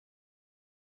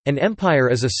An empire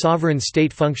is a sovereign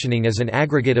state functioning as an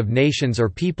aggregate of nations or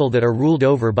people that are ruled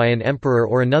over by an emperor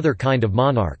or another kind of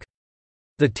monarch.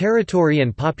 The territory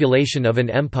and population of an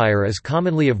empire is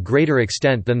commonly of greater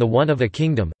extent than the one of a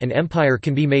kingdom. An empire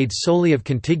can be made solely of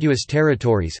contiguous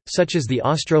territories, such as the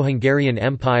Austro-Hungarian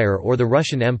Empire or the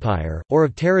Russian Empire, or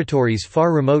of territories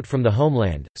far remote from the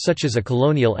homeland, such as a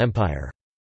colonial empire.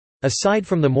 Aside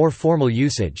from the more formal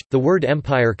usage, the word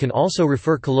empire can also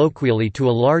refer colloquially to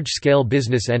a large-scale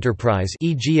business enterprise,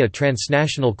 e.g. a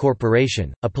transnational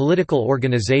corporation, a political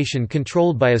organization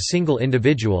controlled by a single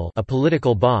individual, a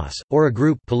political boss, or a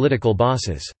group, political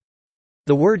bosses.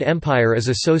 The word empire is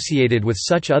associated with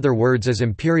such other words as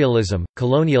imperialism,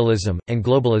 colonialism, and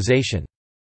globalization.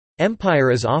 Empire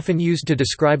is often used to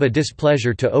describe a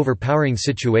displeasure to overpowering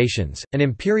situations. An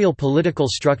imperial political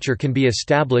structure can be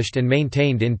established and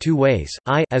maintained in two ways: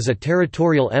 I, as a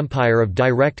territorial empire of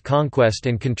direct conquest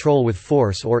and control with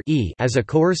force, or E, as a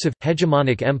coercive,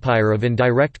 hegemonic empire of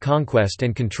indirect conquest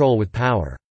and control with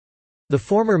power. The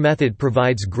former method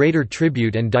provides greater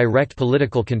tribute and direct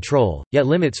political control, yet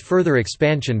limits further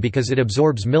expansion because it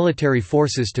absorbs military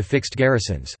forces to fixed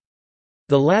garrisons.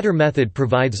 The latter method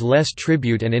provides less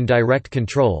tribute and indirect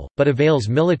control, but avails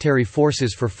military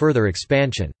forces for further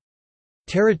expansion.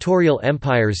 Territorial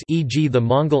empires, e.g. the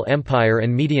Mongol Empire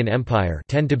and Median Empire,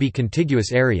 tend to be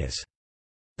contiguous areas.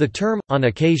 The term, on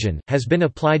occasion, has been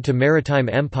applied to maritime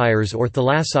empires or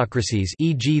thalassocracies,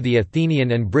 e.g. the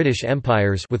Athenian and British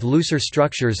empires, with looser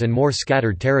structures and more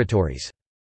scattered territories.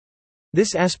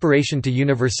 This aspiration to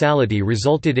universality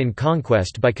resulted in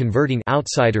conquest by converting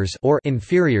outsiders or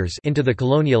inferiors into the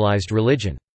colonialized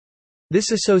religion.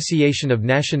 This association of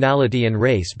nationality and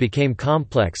race became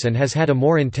complex and has had a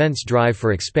more intense drive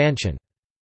for expansion.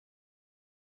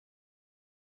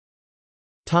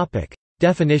 Topic: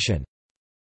 Definition.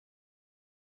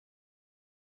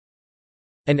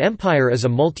 An empire is a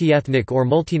multi-ethnic or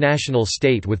multinational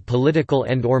state with political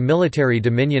and/or military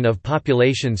dominion of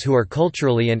populations who are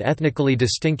culturally and ethnically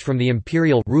distinct from the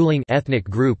imperial ruling ethnic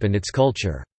group and its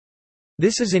culture.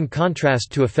 This is in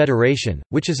contrast to a federation,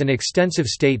 which is an extensive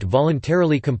state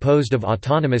voluntarily composed of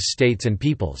autonomous states and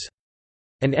peoples.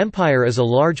 An empire is a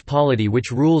large polity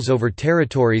which rules over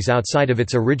territories outside of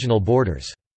its original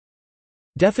borders.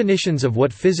 Definitions of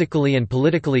what physically and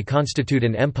politically constitute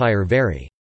an empire vary.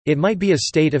 It might be a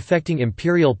state affecting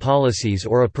imperial policies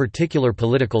or a particular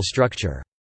political structure.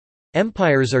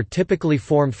 Empires are typically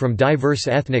formed from diverse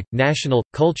ethnic, national,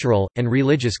 cultural, and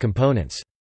religious components.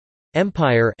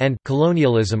 Empire and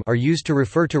colonialism are used to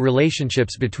refer to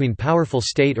relationships between powerful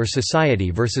state or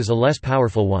society versus a less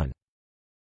powerful one.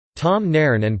 Tom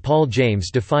Nairn and Paul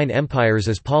James define empires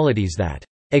as polities that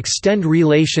extend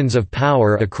relations of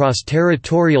power across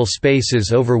territorial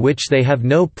spaces over which they have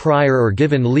no prior or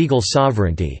given legal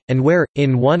sovereignty, and where,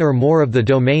 in one or more of the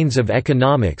domains of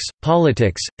economics,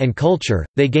 politics, and culture,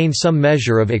 they gain some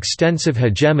measure of extensive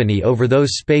hegemony over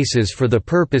those spaces for the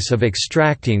purpose of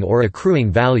extracting or accruing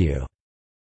value.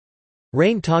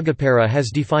 Rain Tagapera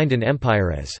has defined an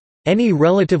empire as any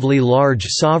relatively large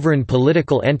sovereign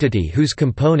political entity whose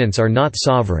components are not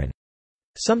sovereign.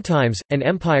 Sometimes, an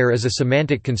empire is a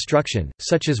semantic construction,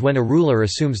 such as when a ruler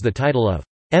assumes the title of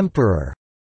emperor.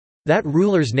 That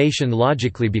ruler's nation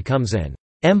logically becomes an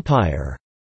empire,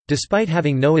 despite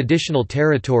having no additional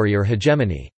territory or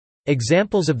hegemony.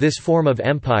 Examples of this form of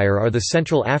empire are the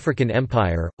Central African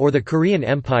Empire, or the Korean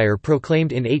Empire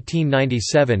proclaimed in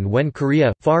 1897 when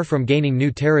Korea, far from gaining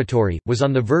new territory, was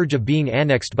on the verge of being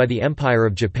annexed by the Empire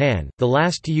of Japan, the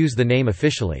last to use the name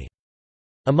officially.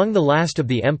 Among the last of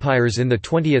the empires in the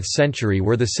 20th century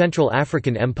were the Central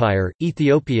African Empire,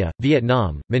 Ethiopia,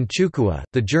 Vietnam, Manchukuo,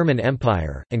 the German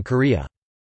Empire, and Korea.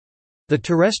 The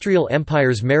terrestrial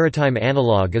empire's maritime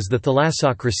analogue is the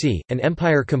thalassocracy, an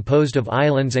empire composed of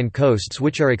islands and coasts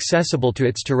which are accessible to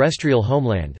its terrestrial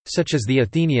homeland, such as the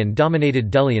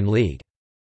Athenian-dominated Delian League.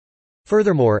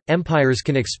 Furthermore, empires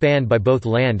can expand by both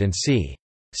land and sea.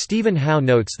 Stephen Howe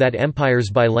notes that empires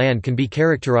by land can be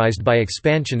characterized by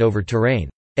expansion over terrain,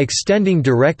 extending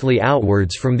directly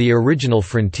outwards from the original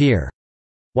frontier,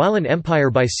 while an empire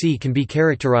by sea can be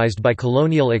characterized by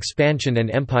colonial expansion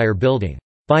and empire building,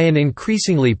 by an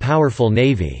increasingly powerful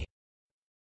navy.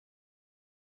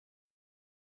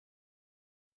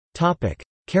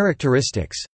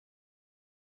 Characteristics.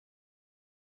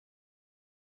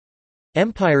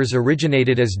 Empires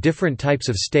originated as different types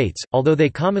of states, although they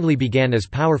commonly began as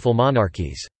powerful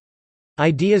monarchies.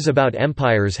 Ideas about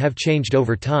empires have changed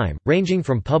over time, ranging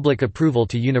from public approval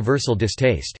to universal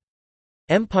distaste.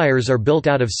 Empires are built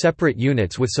out of separate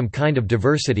units with some kind of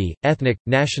diversity, ethnic,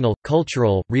 national,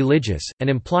 cultural, religious, and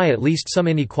imply at least some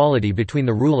inequality between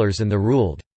the rulers and the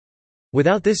ruled.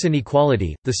 Without this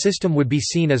inequality, the system would be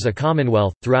seen as a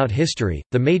commonwealth. Throughout history,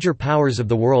 the major powers of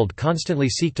the world constantly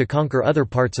seek to conquer other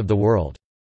parts of the world.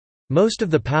 Most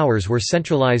of the powers were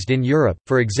centralized in Europe,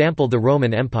 for example the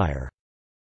Roman Empire.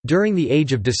 During the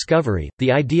Age of Discovery,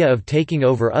 the idea of taking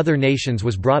over other nations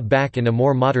was brought back in a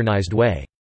more modernized way.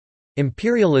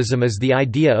 Imperialism is the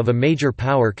idea of a major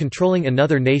power controlling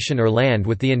another nation or land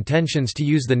with the intentions to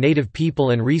use the native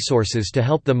people and resources to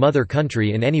help the mother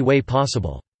country in any way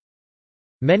possible.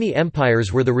 Many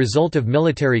empires were the result of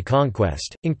military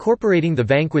conquest, incorporating the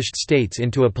vanquished states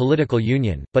into a political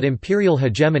union, but imperial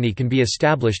hegemony can be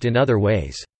established in other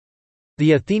ways.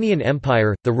 The Athenian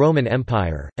Empire, the Roman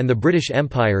Empire, and the British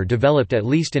Empire developed at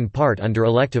least in part under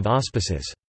elective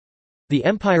auspices. The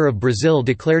Empire of Brazil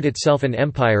declared itself an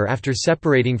empire after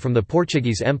separating from the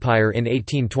Portuguese Empire in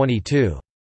 1822.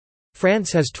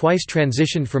 France has twice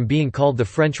transitioned from being called the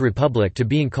French Republic to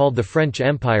being called the French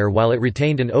Empire while it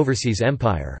retained an overseas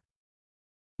empire.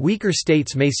 Weaker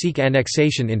states may seek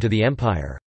annexation into the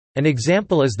empire. An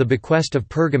example is the bequest of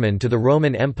Pergamon to the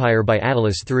Roman Empire by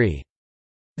Attalus III.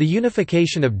 The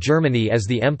unification of Germany as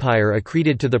the empire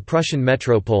accreted to the Prussian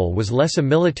metropole was less a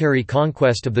military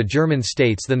conquest of the German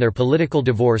states than their political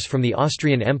divorce from the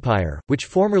Austrian Empire, which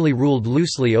formerly ruled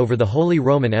loosely over the Holy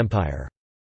Roman Empire.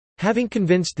 Having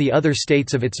convinced the other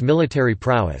states of its military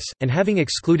prowess, and having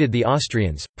excluded the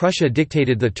Austrians, Prussia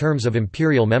dictated the terms of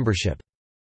imperial membership.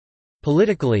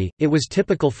 Politically, it was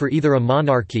typical for either a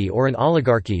monarchy or an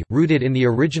oligarchy, rooted in the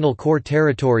original core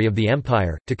territory of the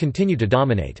empire, to continue to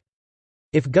dominate.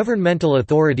 If governmental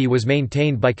authority was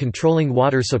maintained by controlling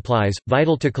water supplies,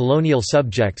 vital to colonial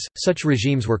subjects, such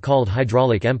regimes were called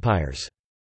hydraulic empires.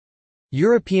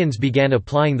 Europeans began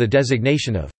applying the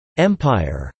designation of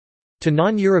 «empire» to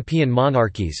non-European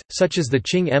monarchies, such as the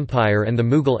Qing Empire and the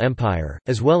Mughal Empire,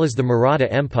 as well as the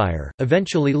Maratha Empire,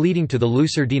 eventually leading to the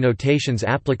looser denotations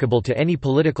applicable to any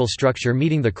political structure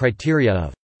meeting the criteria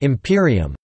of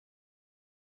 «imperium».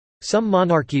 Some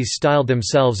monarchies styled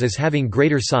themselves as having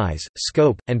greater size,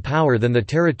 scope, and power than the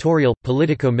territorial,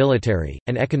 politico-military,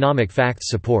 and economic facts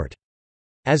support.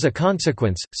 As a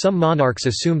consequence, some monarchs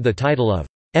assumed the title of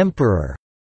 «emperor»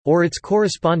 or its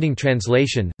corresponding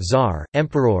translation, Tsar,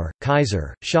 Emperor,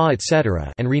 Kaiser, Shah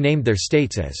etc. and renamed their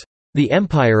states as the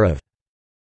Empire of.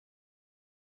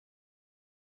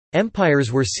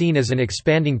 Empires were seen as an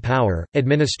expanding power,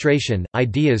 administration,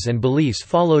 ideas and beliefs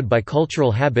followed by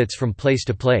cultural habits from place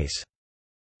to place.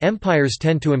 Empires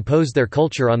tend to impose their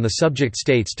culture on the subject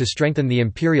states to strengthen the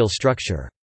imperial structure.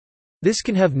 This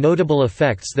can have notable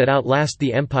effects that outlast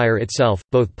the empire itself,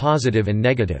 both positive and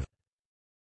negative.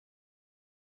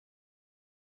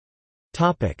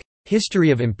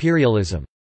 History of imperialism.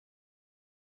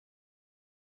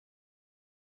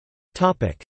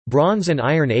 Bronze and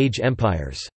Iron Age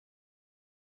empires.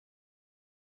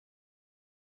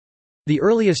 The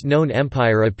earliest known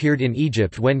empire appeared in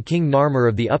Egypt when King Narmer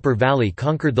of the Upper Valley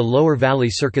conquered the Lower Valley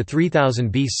circa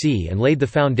 3000 BC and laid the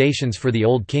foundations for the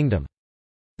Old Kingdom.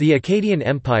 The Akkadian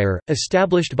Empire,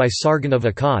 established by Sargon of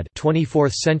Akkad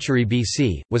 24th century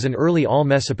BC, was an early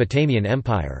all-Mesopotamian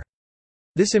empire.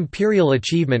 This imperial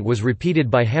achievement was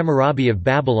repeated by Hammurabi of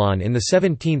Babylon in the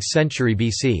 17th century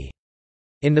BC.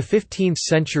 In the 15th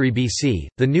century BC,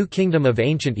 the New Kingdom of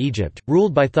Ancient Egypt,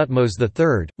 ruled by Thutmose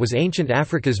III, was ancient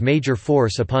Africa's major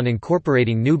force upon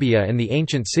incorporating Nubia and the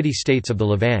ancient city-states of the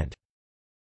Levant.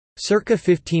 Circa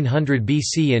 1500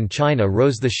 BC in China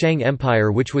rose the Shang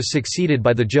Empire, which was succeeded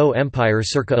by the Zhou Empire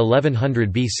circa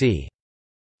 1100 BC.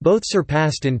 Both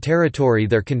surpassed in territory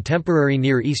their contemporary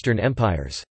Near Eastern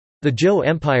empires. The Zhou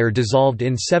Empire dissolved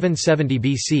in 770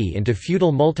 BC into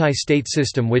feudal multi-state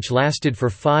system which lasted for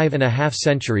 5.5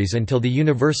 centuries until the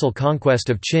universal conquest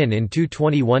of Qin in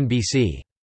 221 BC.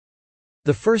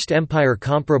 The first empire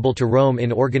comparable to Rome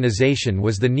in organization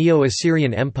was the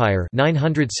Neo-Assyrian Empire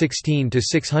 916 to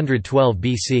 612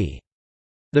 BC.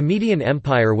 The Median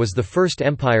Empire was the first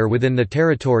empire within the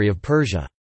territory of Persia.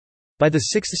 By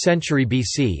the 6th century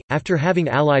BC, after having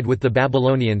allied with the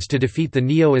Babylonians to defeat the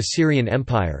Neo-Assyrian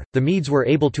Empire, the Medes were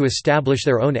able to establish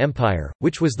their own empire,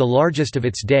 which was the largest of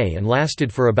its day and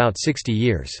lasted for about 60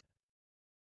 years.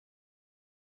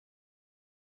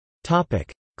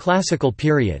 Classical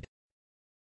period.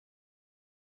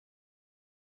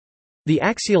 The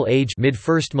Axial Age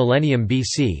mid-1st millennium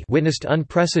BC witnessed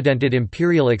unprecedented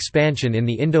imperial expansion in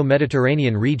the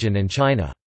Indo-Mediterranean region and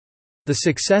China. The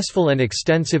successful and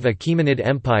extensive Achaemenid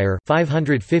Empire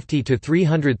 550 to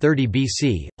 330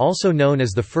 BC, also known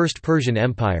as the First Persian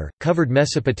Empire, covered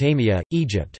Mesopotamia,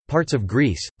 Egypt, parts of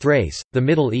Greece, Thrace, the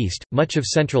Middle East, much of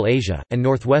Central Asia, and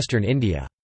northwestern India.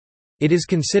 It is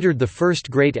considered the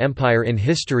first great empire in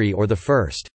history or the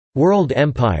first world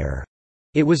empire.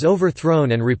 It was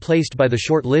overthrown and replaced by the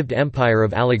short-lived empire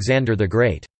of Alexander the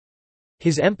Great.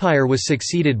 His empire was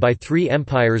succeeded by three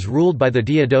empires ruled by the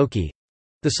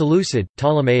Diadochi—the Seleucid,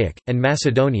 Ptolemaic, and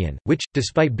Macedonian, which,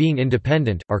 despite being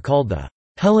independent, are called the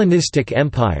Hellenistic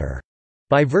Empire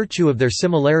by virtue of their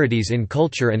similarities in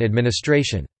culture and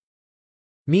administration.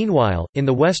 Meanwhile, in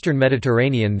the western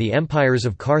Mediterranean the empires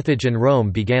of Carthage and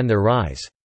Rome began their rise.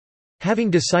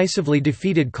 Having decisively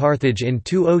defeated Carthage in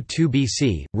 202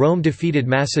 BC, Rome defeated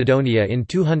Macedonia in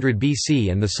 200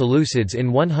 BC and the Seleucids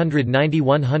in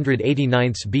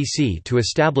 190–189 BC to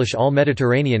establish all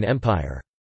Mediterranean empire.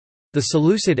 The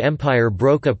Seleucid Empire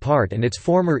broke apart and its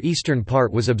former eastern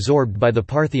part was absorbed by the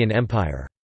Parthian Empire.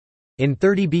 In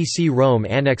 30 BC Rome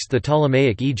annexed the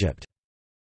Ptolemaic Egypt.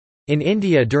 In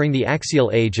India during the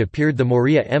Axial Age appeared the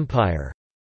Maurya Empire,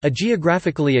 a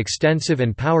geographically extensive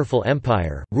and powerful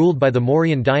empire, ruled by the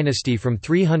Mauryan dynasty from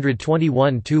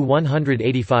 321 to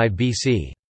 185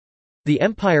 BC. The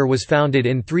empire was founded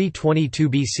in 322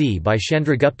 BC by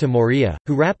Chandragupta Maurya,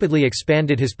 who rapidly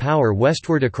expanded his power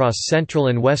westward across central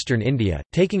and western India,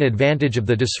 taking advantage of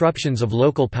the disruptions of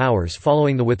local powers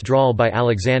following the withdrawal by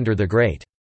Alexander the Great.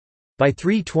 By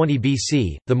 320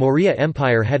 BC, the Maurya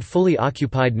Empire had fully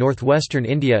occupied northwestern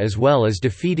India as well as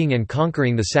defeating and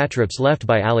conquering the satraps left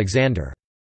by Alexander.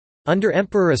 Under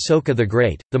Emperor Asoka the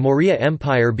Great, the Maurya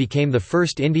Empire became the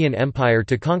first Indian empire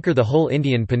to conquer the whole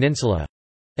Indian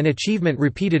peninsula—an achievement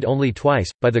repeated only twice,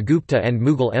 by the Gupta and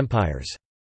Mughal empires.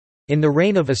 In the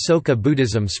reign of Asoka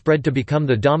Buddhism spread to become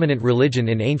the dominant religion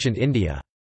in ancient India.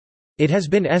 It has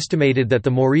been estimated that the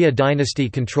Maurya dynasty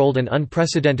controlled an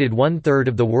unprecedented one-third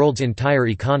of the world's entire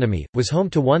economy, was home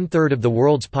to one-third of the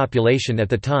world's population at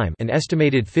the time, an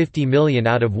estimated 50 million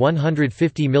out of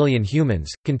 150 million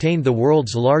humans, contained the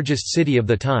world's largest city of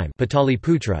the time,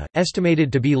 Pataliputra,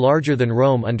 estimated to be larger than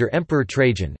Rome under Emperor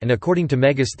Trajan, and according to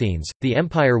Megasthenes, the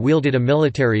empire wielded a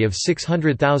military of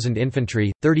 600,000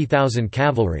 infantry, 30,000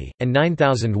 cavalry, and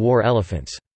 9,000 war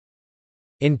elephants.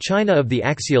 In China of the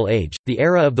Axial Age, the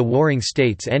era of the warring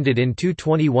states ended in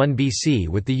 221 BC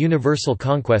with the universal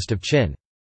conquest of Qin.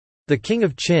 The king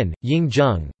of Qin, Ying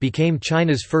Zheng, became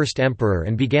China's first emperor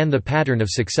and began the pattern of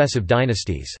successive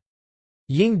dynasties.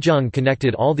 Ying Zheng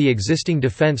connected all the existing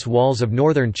defense walls of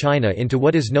northern China into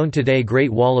what is known today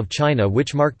Great Wall of China,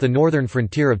 which marked the northern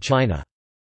frontier of China.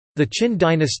 The Qin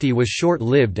dynasty was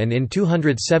short-lived and in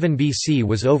 207 BC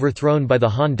was overthrown by the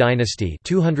Han dynasty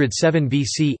 207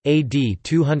 BC, AD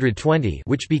 220,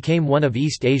 which became one of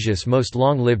East Asia's most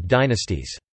long-lived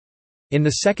dynasties. In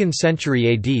the 2nd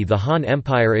century AD the Han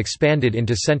Empire expanded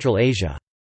into Central Asia.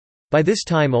 By this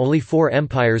time only 4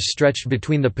 empires stretched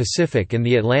between the Pacific and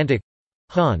the Atlantic: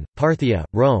 Han, Parthia,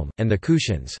 Rome, and the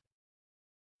Kushans.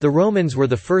 The Romans were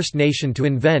the first nation to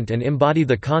invent and embody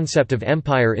the concept of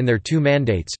empire in their 2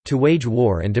 mandates, to wage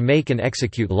war and to make and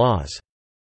execute laws.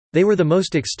 They were the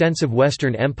most extensive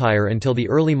Western empire until the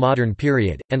early modern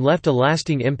period, and left a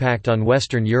lasting impact on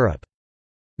Western Europe.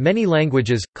 Many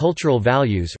languages, cultural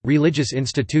values, religious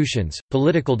institutions,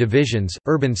 political divisions,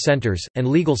 urban centers, and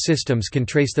legal systems can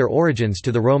trace their origins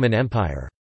to the Roman Empire.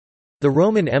 The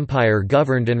Roman Empire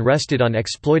governed and rested on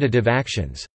exploitative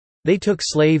actions. They took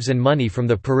slaves and money from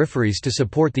the peripheries to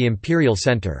support the imperial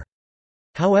center.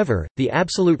 However, the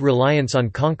absolute reliance on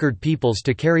conquered peoples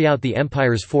to carry out the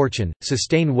empire's fortune,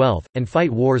 sustain wealth, and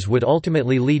fight wars would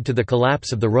ultimately lead to the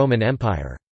collapse of the Roman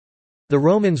Empire. The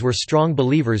Romans were strong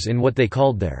believers in what they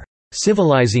called their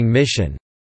civilizing mission.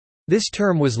 This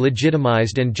term was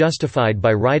legitimized and justified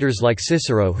by writers like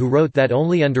Cicero, who wrote that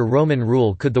only under Roman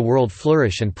rule could the world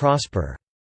flourish and prosper.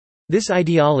 This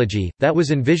ideology, that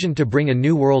was envisioned to bring a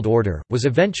new world order, was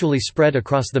eventually spread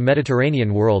across the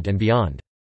Mediterranean world and beyond.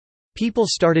 People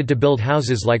started to build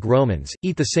houses like Romans,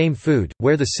 eat the same food,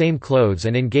 wear the same clothes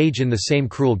and engage in the same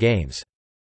cruel games.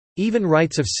 Even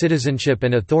rights of citizenship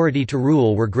and authority to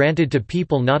rule were granted to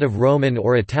people not of Roman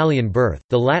or Italian birth.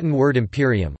 The Latin word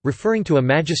imperium, referring to a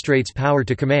magistrate's power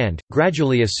to command,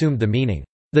 gradually assumed the meaning,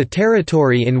 the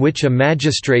territory in which a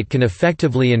magistrate can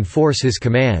effectively enforce his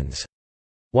commands.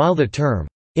 While the term,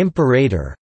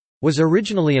 imperator, was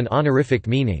originally an honorific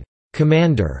meaning,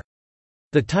 commander,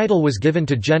 the title was given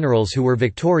to generals who were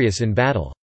victorious in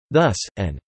battle. Thus,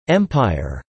 an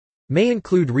empire may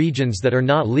include regions that are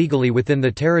not legally within the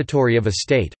territory of a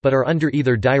state, but are under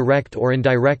either direct or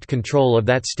indirect control of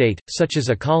that state, such as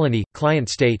a colony, client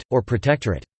state, or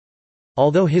protectorate.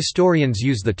 Although historians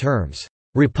use the terms,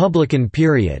 republican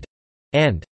period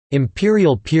and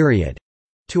imperial period,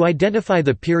 To identify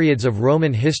the periods of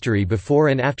Roman history before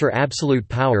and after absolute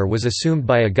power was assumed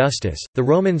by Augustus, the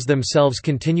Romans themselves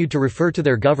continued to refer to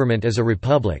their government as a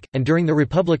republic, and during the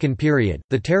Republican period,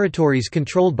 the territories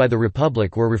controlled by the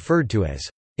republic were referred to as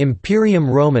Imperium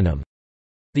Romanum.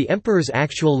 The emperor's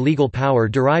actual legal power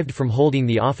derived from holding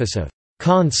the office of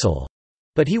consul,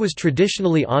 but he was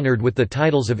traditionally honored with the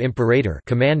titles of imperator,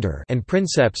 commander, and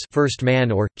princeps, first man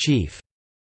or chief.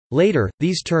 Later,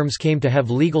 these terms came to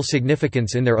have legal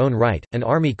significance in their own right. An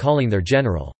army calling their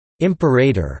general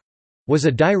imperator was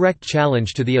a direct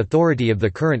challenge to the authority of the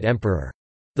current emperor.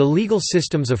 The legal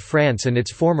systems of France and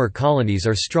its former colonies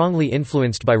are strongly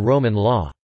influenced by Roman law.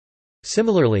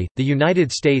 Similarly, the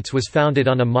United States was founded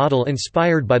on a model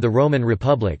inspired by the Roman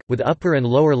Republic, with upper and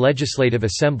lower legislative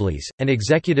assemblies, and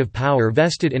executive power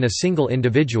vested in a single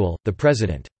individual, the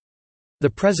President. The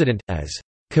President, as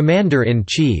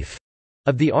commander-in-chief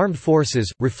of the armed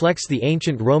forces, reflects the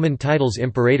ancient Roman titles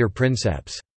imperator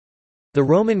princeps. The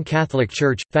Roman Catholic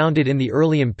Church, founded in the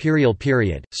early imperial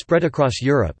period, spread across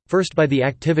Europe, first by the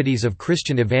activities of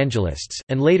Christian evangelists,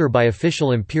 and later by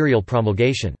official imperial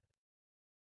promulgation.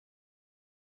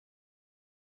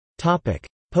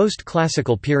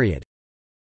 Post-classical period.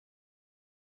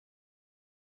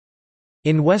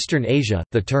 In Western Asia,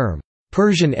 the term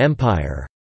Persian Empire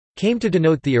came to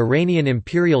denote the Iranian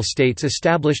imperial states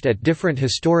established at different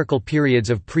historical periods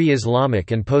of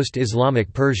pre-Islamic and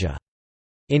post-Islamic Persia.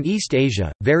 In East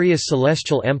Asia, various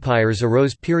celestial empires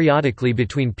arose periodically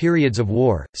between periods of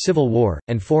war, civil war,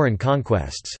 and foreign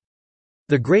conquests.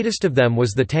 The greatest of them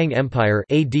was the Tang Empire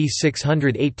AD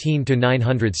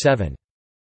 618–907.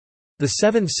 The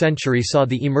 7th century saw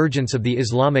the emergence of the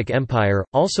Islamic Empire,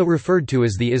 also referred to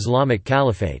as the Islamic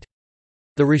Caliphate.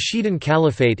 The Rashidun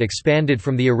Caliphate expanded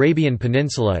from the Arabian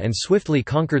Peninsula and swiftly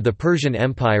conquered the Persian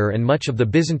Empire and much of the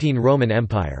Byzantine Roman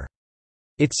Empire.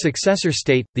 Its successor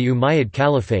state, the Umayyad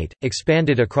Caliphate,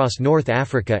 expanded across North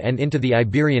Africa and into the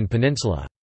Iberian Peninsula.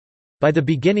 By the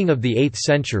beginning of the 8th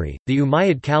century, the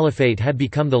Umayyad Caliphate had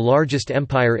become the largest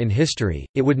empire in history.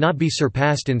 It would not be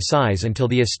surpassed in size until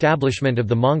the establishment of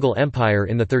the Mongol Empire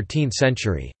in the 13th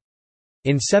century.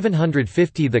 In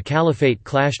 750 the caliphate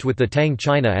clashed with the Tang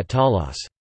China at Talas.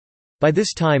 By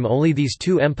this time only these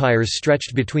two empires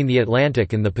stretched between the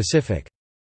Atlantic and the Pacific.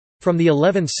 From the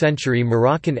 11th century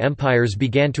Moroccan empires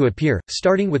began to appear,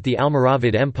 starting with the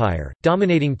Almoravid Empire,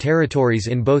 dominating territories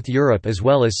in both Europe as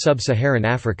well as sub-Saharan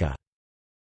Africa.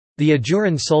 The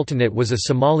Ajuran Sultanate was a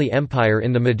Somali empire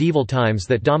in the medieval times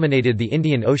that dominated the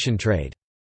Indian Ocean trade.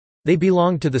 They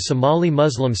belonged to the Somali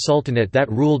Muslim Sultanate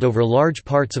that ruled over large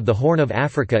parts of the Horn of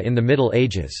Africa in the Middle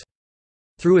Ages.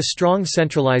 Through a strong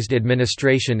centralized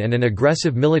administration and an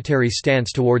aggressive military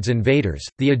stance towards invaders,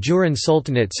 the Ajuran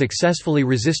Sultanate successfully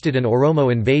resisted an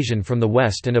Oromo invasion from the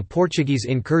west and a Portuguese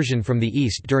incursion from the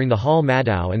east during the Hal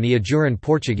Madao and the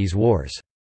Ajuran-Portuguese Wars.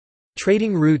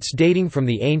 Trading routes dating from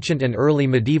the ancient and early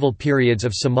medieval periods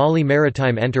of Somali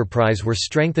maritime enterprise were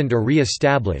strengthened or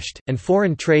re-established, and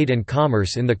foreign trade and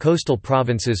commerce in the coastal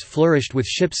provinces flourished with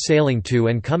ships sailing to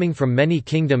and coming from many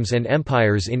kingdoms and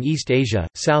empires in East Asia,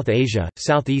 South Asia,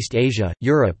 Southeast Asia,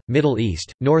 Europe, Middle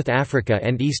East, North Africa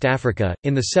and East Africa.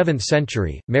 In the 7th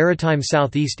century, maritime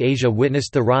Southeast Asia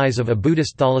witnessed the rise of a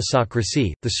Buddhist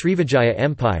thalassocracy, the Srivijaya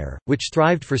Empire, which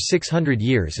thrived for 600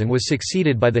 years and was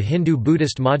succeeded by the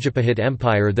Hindu-Buddhist Majapahit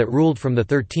Empire that ruled from the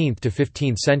 13th to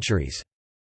 15th centuries.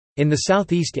 In the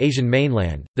Southeast Asian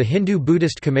mainland, the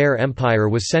Hindu-Buddhist Khmer Empire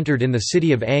was centered in the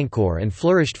city of Angkor and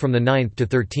flourished from the 9th to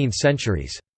 13th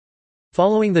centuries.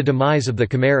 Following the demise of the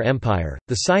Khmer Empire,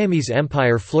 the Siamese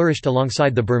Empire flourished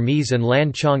alongside the Burmese and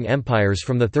Lan Chong empires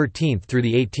from the 13th through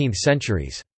the 18th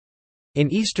centuries. In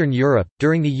Eastern Europe,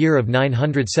 during the year of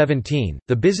 917,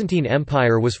 the Byzantine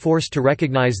Empire was forced to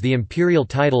recognize the imperial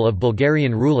title of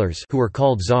Bulgarian rulers who were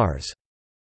called czars.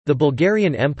 The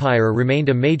Bulgarian Empire remained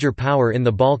a major power in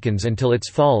the Balkans until its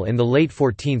fall in the late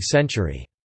 14th century.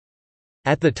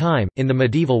 At the time, in the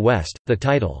medieval West, the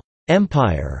title,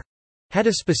 empire, had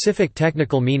a specific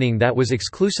technical meaning that was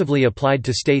exclusively applied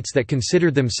to states that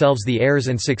considered themselves the heirs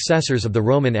and successors of the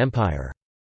Roman Empire.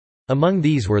 Among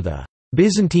these were the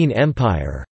Byzantine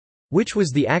Empire, which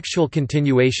was the actual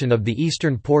continuation of the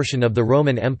eastern portion of the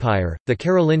Roman Empire, the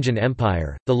Carolingian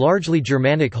Empire, the largely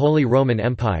Germanic Holy Roman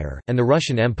Empire, and the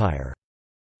Russian Empire.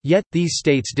 Yet, these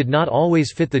states did not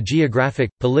always fit the geographic,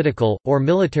 political, or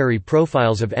military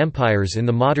profiles of empires in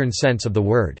the modern sense of the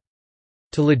word.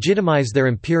 To legitimize their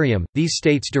imperium, these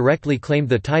states directly claimed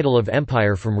the title of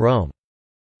empire from Rome.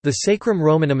 The Sacrum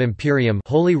Romanum Imperium,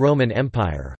 Holy Roman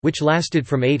Empire, which lasted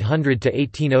from 800 to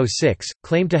 1806,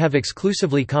 claimed to have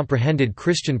exclusively comprehended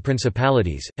Christian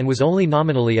principalities, and was only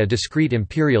nominally a discrete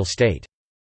imperial state.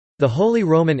 The Holy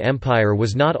Roman Empire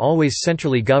was not always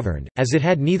centrally governed, as it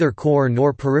had neither core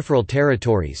nor peripheral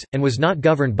territories, and was not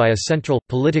governed by a central,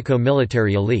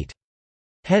 politico-military elite.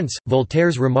 Hence,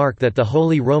 Voltaire's remark that the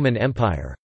Holy Roman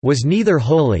Empire was neither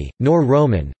holy, nor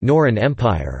Roman, nor an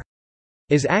empire,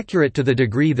 is accurate to the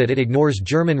degree that it ignores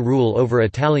German rule over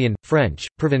Italian, French,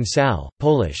 Provençal,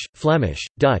 Polish, Flemish,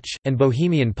 Dutch, and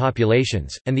Bohemian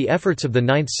populations, and the efforts of the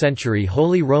 9th-century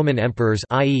Holy Roman Emperors,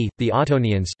 i.e., the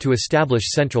Ottonians, to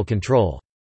establish central control.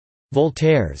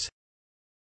 Voltaire's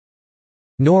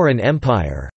 "nor an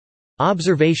empire"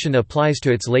 observation applies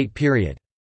to its late period.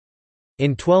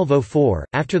 In 1204,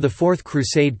 after the Fourth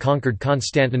Crusade conquered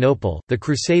Constantinople, the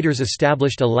Crusaders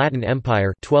established a Latin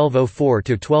Empire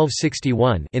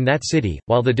 1204–1261 in that city,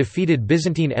 while the defeated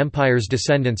Byzantine Empire's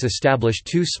descendants established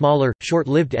two smaller,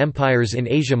 short-lived empires in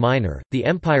Asia Minor, the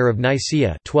Empire of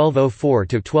Nicaea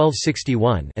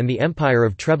 1204–1261 and the Empire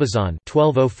of Trebizond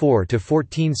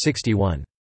 1204–1461.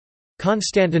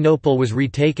 Constantinople was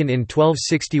retaken in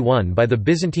 1261 by the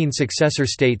Byzantine successor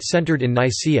state centered in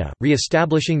Nicaea,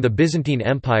 re-establishing the Byzantine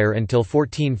Empire until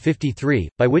 1453,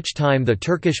 by which time the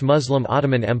Turkish Muslim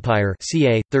Ottoman Empire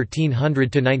ca.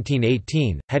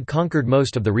 1300–1918, had conquered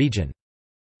most of the region.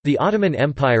 The Ottoman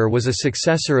Empire was a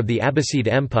successor of the Abbasid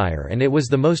Empire, and it was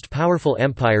the most powerful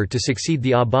empire to succeed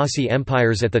the Abbasi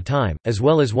empires at the time, as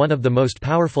well as one of the most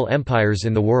powerful empires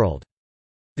in the world.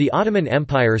 The Ottoman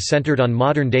Empire centered on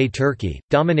modern-day Turkey,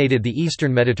 dominated the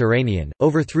eastern Mediterranean,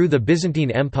 overthrew the Byzantine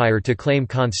Empire to claim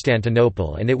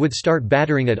Constantinople, and it would start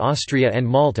battering at Austria and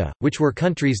Malta, which were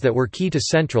countries that were key to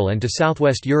Central and to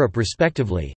Southwest Europe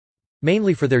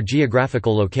respectively—mainly for their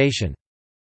geographical location.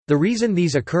 The reason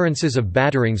these occurrences of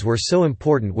batterings were so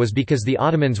important was because the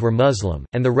Ottomans were Muslim,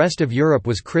 and the rest of Europe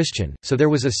was Christian, so there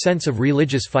was a sense of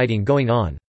religious fighting going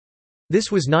on. This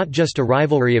was not just a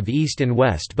rivalry of East and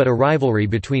West but a rivalry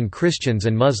between Christians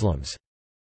and Muslims.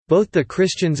 Both the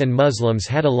Christians and Muslims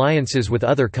had alliances with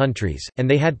other countries, and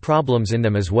they had problems in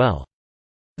them as well.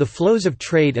 The flows of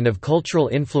trade and of cultural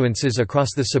influences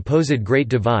across the supposed Great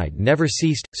Divide never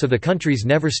ceased, so the countries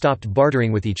never stopped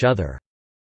bartering with each other.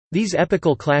 These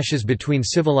epical clashes between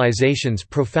civilizations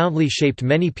profoundly shaped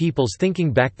many people's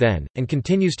thinking back then, and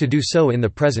continues to do so in the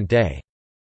present day.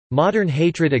 Modern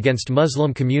hatred against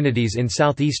Muslim communities in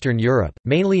southeastern Europe,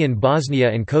 mainly in Bosnia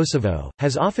and Kosovo,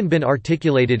 has often been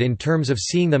articulated in terms of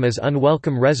seeing them as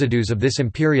unwelcome residues of this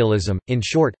imperialism, in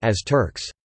short, as Turks.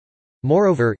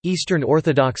 Moreover, Eastern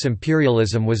Orthodox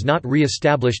imperialism was not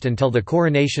re-established until the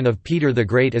coronation of Peter the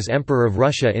Great as Emperor of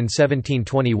Russia in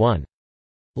 1721.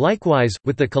 Likewise,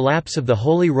 with the collapse of the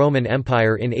Holy Roman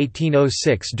Empire in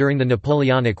 1806 during the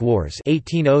Napoleonic Wars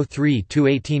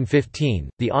 1803–1815,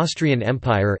 the Austrian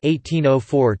Empire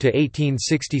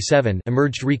 1804–1867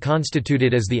 emerged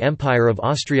reconstituted as the Empire of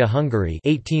Austria-Hungary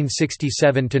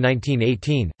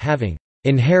 1867–1918, having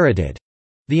 «inherited»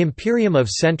 the imperium of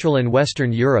Central and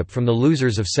Western Europe from the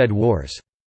losers of said wars.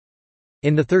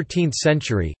 In the 13th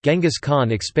century, Genghis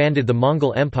Khan expanded the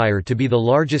Mongol Empire to be the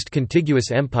largest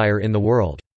contiguous empire in the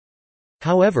world.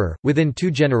 However, within 2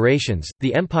 generations,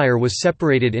 the empire was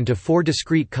separated into 4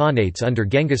 discrete khanates under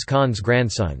Genghis Khan's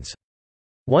grandsons.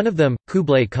 One of them,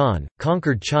 Kublai Khan,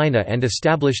 conquered China and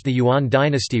established the Yuan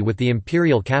dynasty with the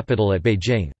imperial capital at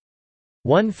Beijing.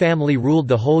 One family ruled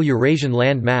the whole Eurasian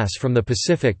land mass from the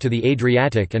Pacific to the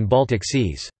Adriatic and Baltic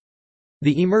seas.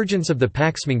 The emergence of the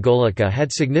Pax Mongolica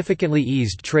had significantly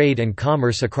eased trade and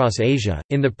commerce across Asia.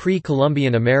 In the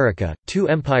pre-Columbian America, 2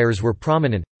 empires were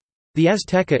prominent: the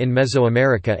Azteca in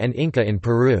Mesoamerica and Inca in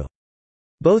Peru.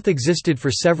 Both existed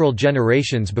for several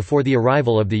generations before the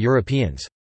arrival of the Europeans.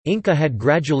 Inca had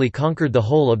gradually conquered the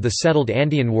whole of the settled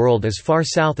Andean world as far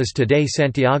south as today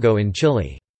Santiago in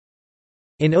Chile.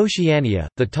 In Oceania,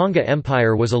 the Tonga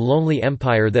Empire was a lonely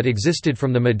empire that existed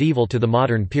from the medieval to the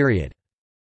modern period.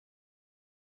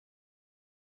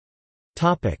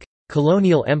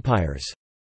 Colonial empires.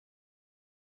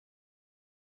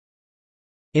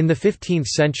 In the 15th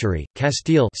century,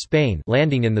 Castile Spain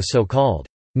landing in the so-called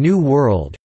New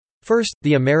World, first,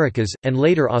 the Americas, and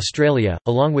later Australia,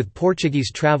 along with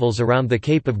Portuguese travels around the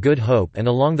Cape of Good Hope and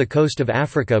along the coast of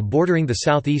Africa bordering the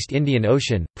Southeast Indian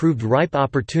Ocean, proved ripe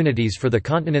opportunities for the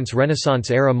continent's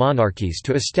Renaissance-era monarchies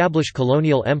to establish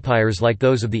colonial empires like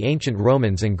those of the ancient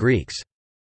Romans and Greeks.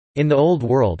 In the Old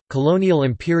World, colonial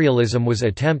imperialism was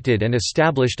attempted and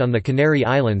established on the Canary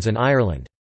Islands and Ireland.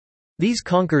 These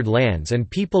conquered lands and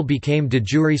people became de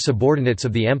jure subordinates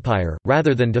of the empire,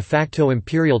 rather than de facto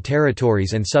imperial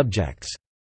territories and subjects.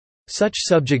 Such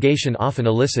subjugation often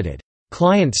elicited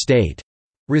 «client state»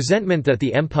 Resentment that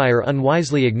the empire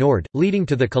unwisely ignored, leading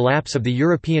to the collapse of the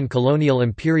European colonial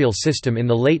imperial system in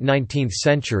the late 19th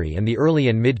century and the early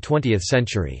and mid-20th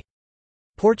century.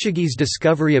 Portuguese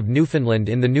discovery of Newfoundland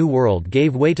in the New World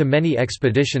gave way to many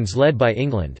expeditions led by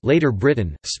England, later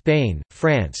Britain, Spain,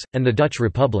 France, and the Dutch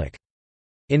Republic.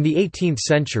 In the 18th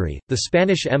century, the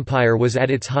Spanish Empire was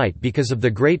at its height because of the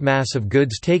great mass of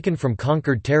goods taken from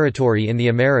conquered territory in the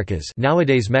Americas,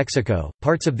 nowadays Mexico,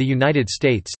 parts of the United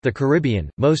States, the Caribbean,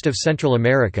 most of Central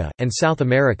America, and South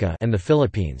America and the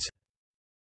Philippines.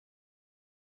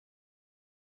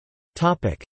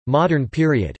 Modern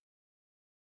period.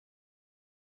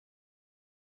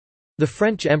 The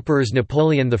French emperors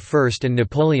Napoleon I and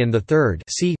Napoleon III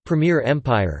 (see Premier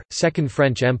Empire, Second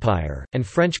French Empire, and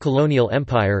French Colonial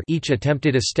Empire) each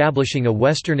attempted establishing a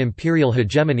Western imperial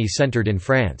hegemony centered in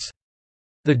France.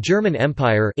 The German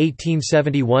Empire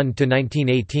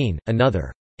 (1871–1918),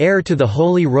 another heir to the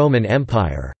Holy Roman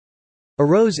Empire,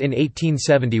 arose in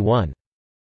 1871.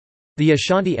 The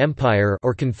Ashanti Empire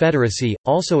or Confederacy,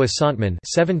 also Asantman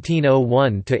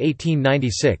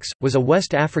 (1701–1896), was a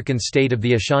West African state of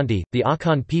the Ashanti, the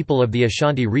Akan people of the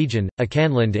Ashanti region,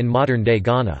 Akanland in modern-day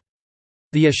Ghana.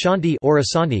 The Ashanti or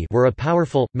Asante were a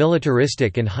powerful,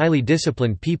 militaristic and highly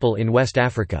disciplined people in West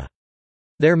Africa.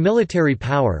 Their military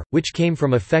power, which came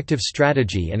from effective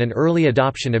strategy and an early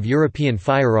adoption of European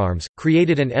firearms,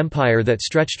 created an empire that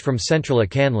stretched from central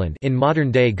Akanland in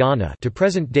modern-day Ghana to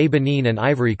present-day Benin and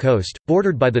Ivory Coast,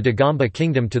 bordered by the Dagomba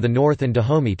Kingdom to the north and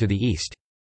Dahomey to the east.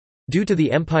 Due to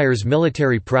the empire's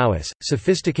military prowess,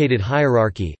 sophisticated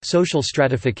hierarchy, social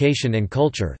stratification and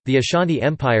culture, the Ashanti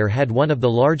Empire had one of the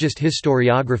largest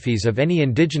historiographies of any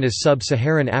indigenous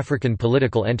sub-Saharan African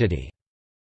political entity.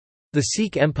 The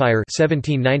Sikh Empire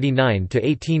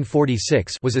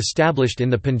 (1799–1846) was established in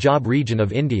the Punjab region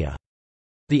of India.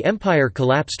 The empire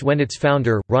collapsed when its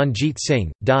founder, Ranjit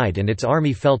Singh, died and its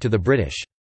army fell to the British.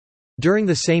 During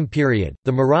the same period,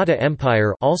 the Maratha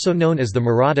Empire, also known as the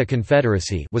Maratha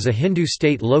Confederacy, was a Hindu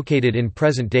state located in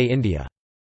present-day India.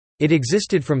 It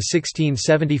existed from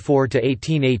 1674 to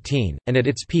 1818, and at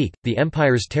its peak, the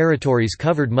empire's territories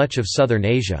covered much of southern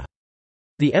Asia.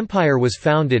 The empire was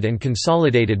founded and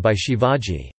consolidated by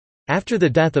Shivaji. After the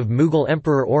death of Mughal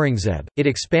Emperor Aurangzeb, it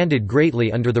expanded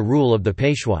greatly under the rule of the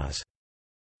Peshwas.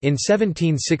 In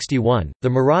 1761, the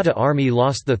Maratha army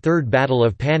lost the Third Battle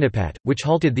of Panipat, which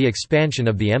halted the expansion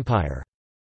of the empire.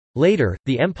 Later,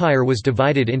 the empire was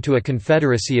divided into a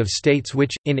confederacy of states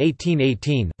which, in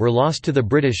 1818, were lost to the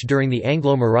British during the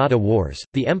Anglo-Maratha Wars.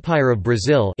 The Empire of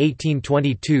Brazil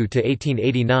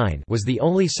 (1822–1889) was the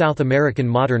only South American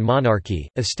modern monarchy,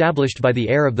 established by the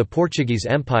heir of the Portuguese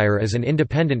Empire as an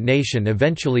independent nation.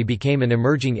 Eventually became an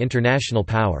emerging international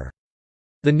power.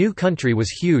 The new country was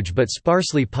huge but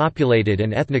sparsely populated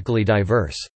and ethnically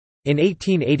diverse. In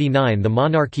 1889 the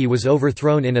monarchy was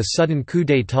overthrown in a sudden coup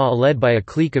d'état led by a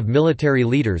clique of military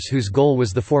leaders whose goal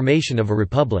was the formation of a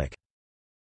republic.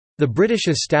 The British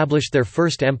established their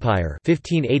first empire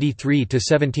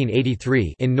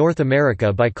 1583–1783 in North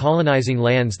America by colonizing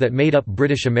lands that made up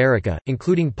British America,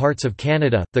 including parts of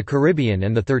Canada, the Caribbean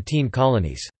and the 13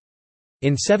 colonies.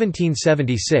 In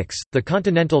 1776, the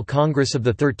Continental Congress of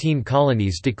the 13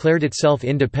 Colonies declared itself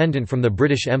independent from the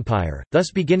British Empire,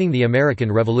 thus beginning the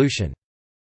American Revolution.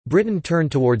 Britain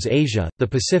turned towards Asia, the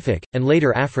Pacific, and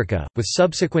later Africa, with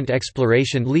subsequent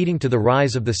exploration leading to the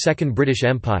rise of the Second British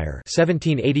Empire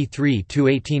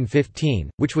 1783–1815,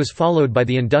 which was followed by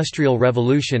the Industrial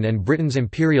Revolution and Britain's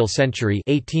Imperial Century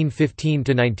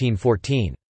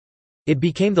 1815–1914. It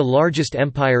became the largest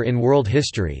empire in world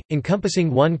history, encompassing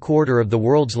 1/4 of the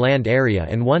world's land area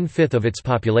and 1/5 of its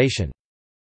population.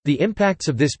 The impacts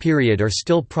of this period are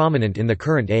still prominent in the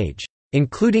current age,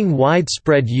 including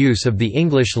widespread use of the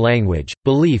English language,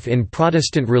 belief in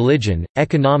Protestant religion,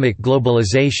 economic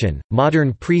globalization,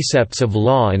 modern precepts of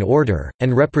law and order,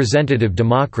 and representative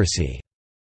democracy.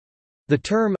 The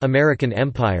term American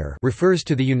Empire refers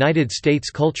to the United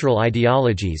States' cultural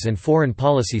ideologies and foreign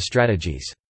policy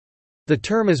strategies. The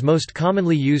term is most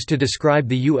commonly used to describe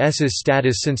the U.S.'s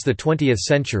status since the 20th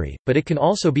century, but it can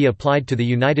also be applied to the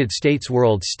United States'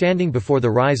 world standing before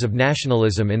the rise of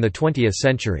nationalism in the 20th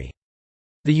century.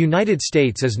 The United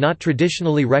States is not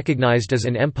traditionally recognized as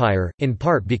an empire, in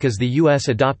part because the U.S.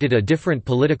 adopted a different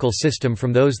political system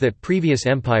from those that previous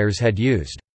empires had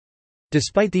used.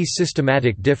 Despite these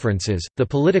systematic differences, the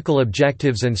political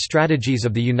objectives and strategies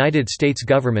of the United States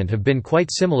government have been quite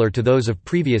similar to those of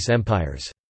previous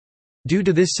empires. Due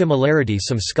to this similarity,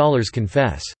 some scholars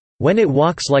confess, "When it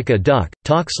walks like a duck,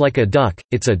 talks like a duck,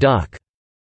 it's a duck."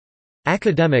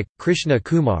 Academic, Krishna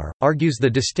Kumar, argues the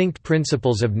distinct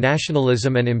principles of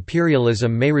nationalism and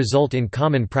imperialism may result in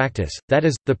common practice, that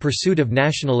is, the pursuit of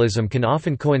nationalism can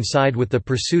often coincide with the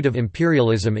pursuit of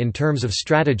imperialism in terms of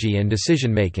strategy and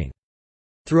decision-making.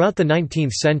 Throughout the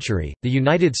 19th century, the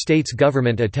United States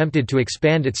government attempted to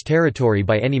expand its territory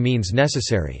by any means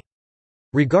necessary.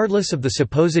 Regardless of the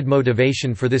supposed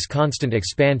motivation for this constant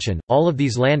expansion, all of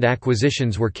these land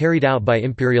acquisitions were carried out by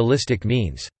imperialistic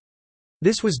means.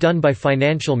 This was done by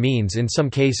financial means in some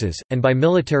cases, and by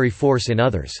military force in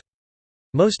others.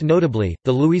 Most notably,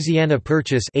 the Louisiana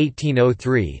Purchase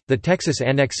 1803, the Texas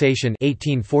Annexation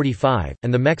 1845,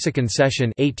 and the Mexican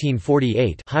Cession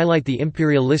 1848 highlight the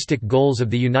imperialistic goals of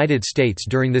the United States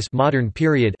during this modern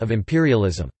period of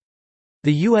imperialism.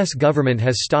 The U.S. government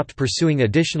has stopped pursuing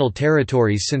additional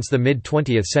territories since the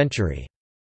mid-20th century.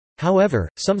 However,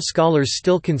 some scholars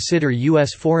still consider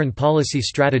U.S. foreign policy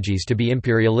strategies to be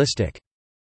imperialistic.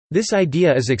 This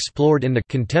idea is explored in the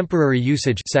contemporary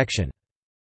usage section.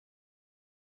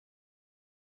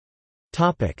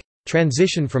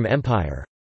 Transition from empire.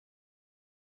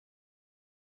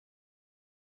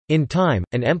 In time,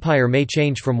 an empire may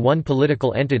change from one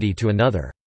political entity to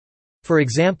another. For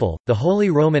example, the Holy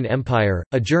Roman Empire,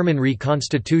 a German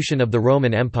reconstitution of the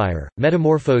Roman Empire,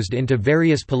 metamorphosed into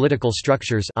various political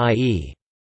structures, i.e.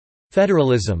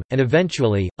 federalism, and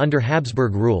eventually, under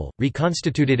Habsburg rule,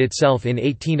 reconstituted itself in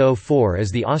 1804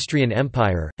 as the Austrian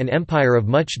Empire, an empire of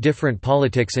much different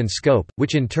politics and scope,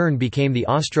 which in turn became the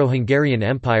Austro-Hungarian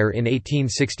Empire in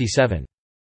 1867.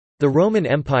 The Roman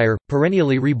Empire,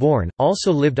 perennially reborn,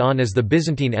 also lived on as the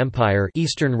Byzantine Empire,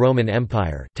 Eastern Roman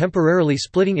Empire, temporarily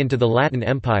splitting into the Latin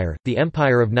Empire, the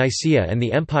Empire of Nicaea and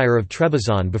the Empire of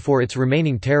Trebizond before its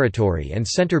remaining territory and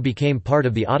center became part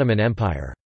of the Ottoman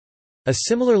Empire. A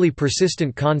similarly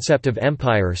persistent concept of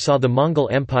empire saw the Mongol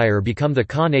Empire become the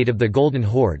Khanate of the Golden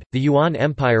Horde, the Yuan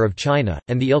Empire of China,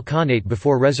 and the Ilkhanate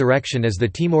before resurrection as the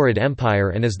Timurid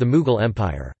Empire and as the Mughal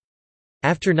Empire.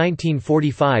 After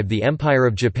 1945, the Empire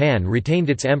of Japan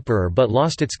retained its emperor but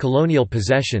lost its colonial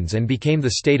possessions and became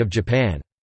the State of Japan.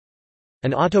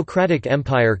 An autocratic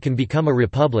empire can become a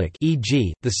republic,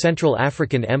 e.g., the Central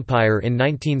African Empire in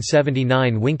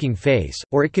 1979 winking face,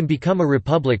 or it can become a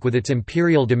republic with its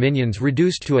imperial dominions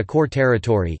reduced to a core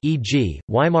territory, e.g.,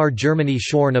 Weimar Germany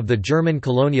shorn of the German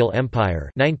colonial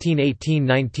empire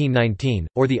 1918–1919,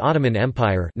 or the Ottoman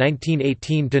Empire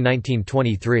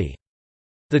 1918–1923.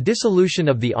 The dissolution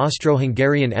of the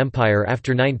Austro-Hungarian Empire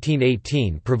after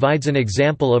 1918 provides an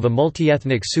example of a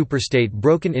multi-ethnic superstate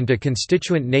broken into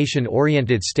constituent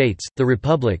nation-oriented states, the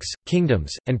republics,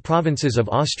 kingdoms, and provinces of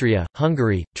Austria,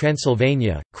 Hungary,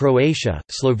 Transylvania, Croatia,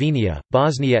 Slovenia,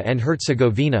 Bosnia and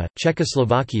Herzegovina,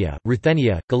 Czechoslovakia,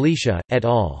 Ruthenia, Galicia, et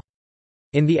al.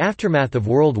 In the aftermath of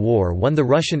World War I, the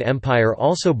Russian Empire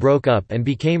also broke up and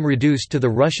became reduced to the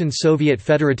Russian Soviet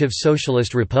Federative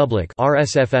Socialist Republic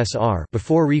 (RSFSR)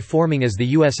 before reforming as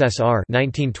the USSR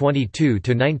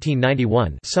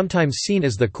 (1922–1991), sometimes seen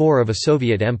as the core of a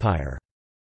Soviet empire.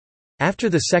 After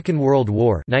the Second World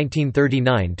War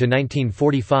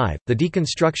 (1939–1945), the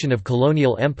deconstruction of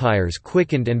colonial empires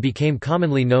quickened and became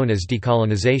commonly known as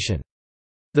decolonization.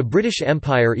 The British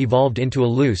Empire evolved into a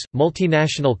loose,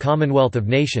 multinational Commonwealth of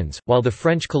Nations, while the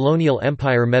French colonial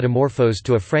empire metamorphosed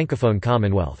to a francophone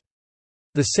Commonwealth.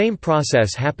 The same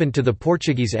process happened to the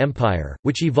Portuguese Empire,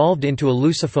 which evolved into a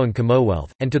Lusophone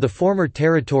Commonwealth, and to the former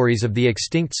territories of the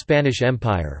extinct Spanish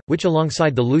Empire, which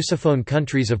alongside the Lusophone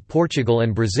countries of Portugal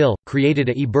and Brazil, created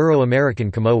a Ibero-American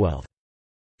Commonwealth.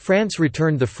 France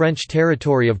returned the French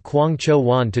territory of Quang Cho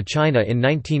Wan to China in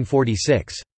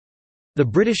 1946. The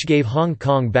British gave Hong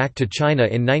Kong back to China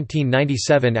in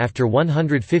 1997 after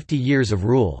 150 years of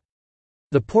rule.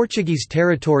 The Portuguese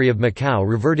territory of Macau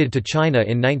reverted to China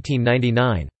in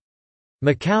 1999.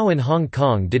 Macau and Hong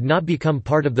Kong did not become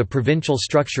part of the provincial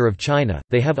structure of China,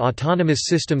 they have autonomous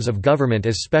systems of government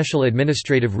as special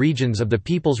administrative regions of the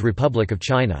People's Republic of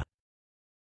China.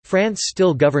 France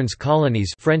still governs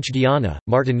colonies French Guiana,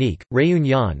 Martinique,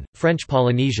 Réunion, French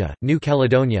Polynesia, New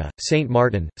Caledonia, Saint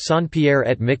Martin, Saint-Pierre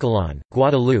et Miquelon,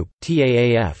 Guadeloupe,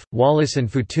 Taaf, Wallis and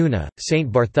Futuna,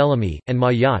 Saint Barthélemy, and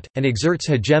Mayotte, and exerts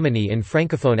hegemony in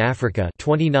Francophone Africa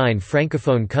 29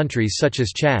 Francophone countries such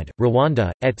as Chad,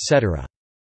 Rwanda, etc.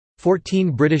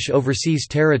 14 British overseas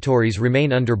territories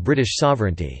remain under British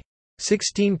sovereignty.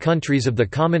 16 countries of the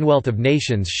Commonwealth of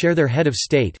Nations share their head of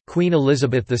state, Queen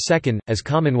Elizabeth II, as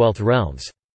Commonwealth realms.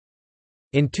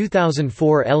 In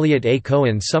 2004, Elliot A.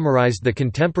 Cohen summarized the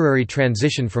contemporary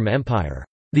transition from empire.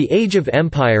 The age of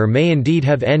empire may indeed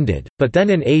have ended, but then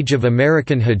an age of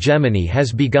American hegemony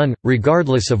has begun,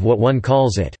 regardless of what one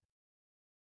calls it.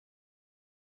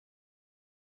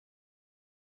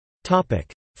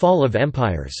 Fall of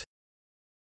empires.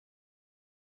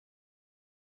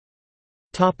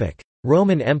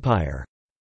 Roman Empire.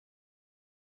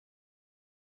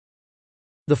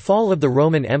 The fall of the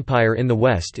Roman Empire in the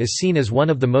West is seen as one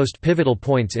of the most pivotal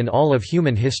points in all of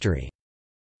human history.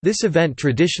 This event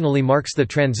traditionally marks the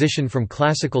transition from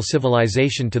classical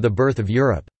civilization to the birth of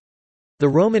Europe. The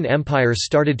Roman Empire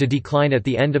started to decline at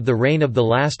the end of the reign of the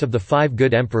last of the five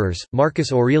good emperors,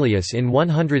 Marcus Aurelius, in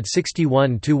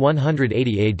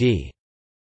 161–180 AD.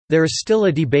 There is still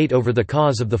a debate over the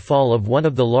cause of the fall of one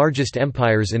of the largest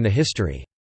empires in the history.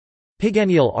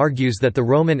 Piganiol argues that the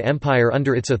Roman Empire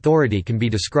under its authority can be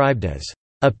described as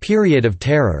a period of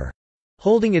terror,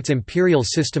 holding its imperial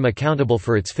system accountable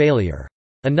for its failure.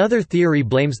 Another theory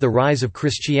blames the rise of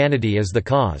Christianity as the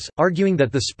cause, arguing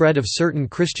that the spread of certain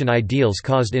Christian ideals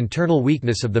caused internal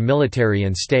weakness of the military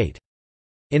and state.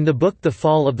 In the book The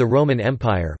Fall of the Roman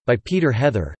Empire, by Peter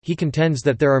Heather, he contends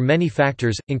that there are many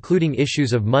factors, including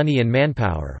issues of money and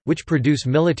manpower, which produce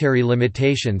military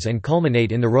limitations and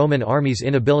culminate in the Roman army's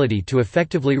inability to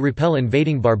effectively repel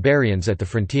invading barbarians at the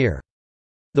frontier.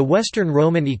 The Western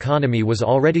Roman economy was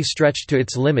already stretched to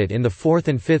its limit in the 4th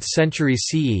and 5th centuries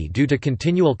CE due to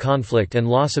continual conflict and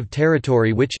loss of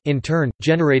territory which, in turn,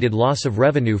 generated loss of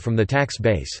revenue from the tax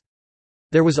base.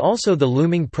 There was also the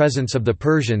looming presence of the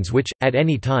Persians which, at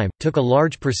any time, took a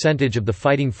large percentage of the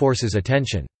fighting force's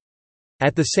attention.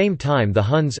 At the same time the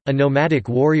Huns, a nomadic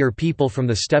warrior people from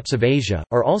the steppes of Asia,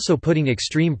 are also putting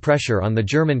extreme pressure on the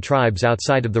German tribes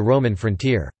outside of the Roman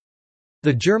frontier.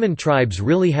 The German tribes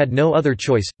really had no other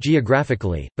choice,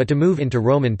 geographically, but to move into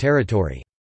Roman territory.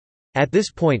 At this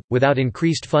point, without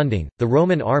increased funding, the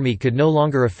Roman army could no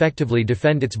longer effectively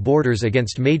defend its borders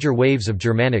against major waves of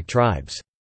Germanic tribes.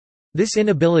 This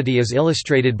inability is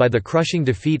illustrated by the crushing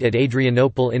defeat at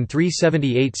Adrianople in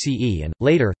 378 CE and,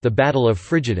 later, the Battle of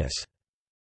Frigidus.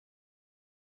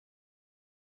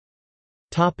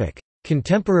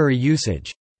 Contemporary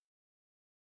usage.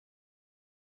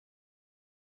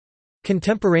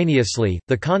 Contemporaneously,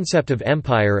 the concept of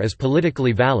empire is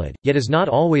politically valid, yet is not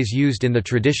always used in the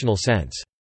traditional sense.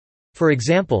 For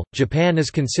example, Japan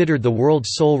is considered the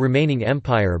world's sole remaining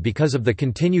empire because of the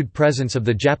continued presence of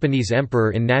the Japanese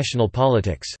emperor in national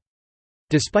politics.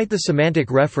 Despite the semantic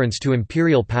reference to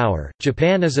imperial power,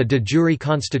 Japan is a de jure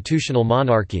constitutional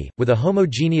monarchy, with a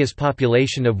homogeneous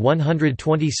population of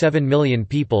 127 million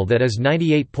people that is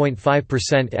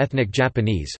 98.5% ethnic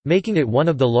Japanese, making it one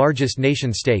of the largest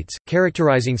nation-states,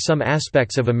 characterizing some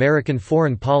aspects of American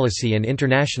foreign policy and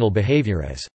international behavior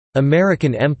as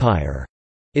American Empire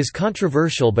is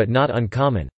controversial but not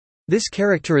uncommon. This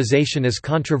characterization is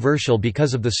controversial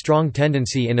because of the strong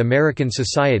tendency in American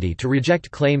society to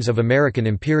reject claims of American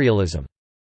imperialism.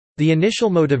 The initial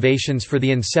motivations for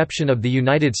the inception of the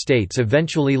United States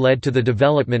eventually led to the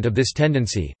development of this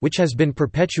tendency, which has been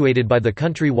perpetuated by the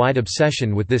country-wide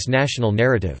obsession with this national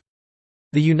narrative.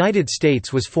 The United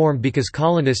States was formed because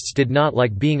colonists did not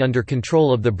like being under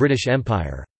control of the British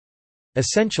Empire.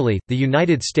 Essentially, the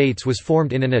United States was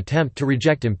formed in an attempt to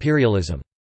reject imperialism.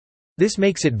 This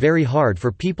makes it very hard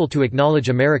for people to acknowledge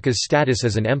America's status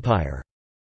as an empire.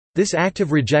 This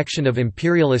active rejection of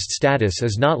imperialist status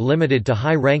is not limited to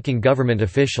high-ranking government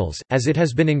officials, as it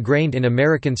has been ingrained in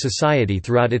American society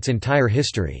throughout its entire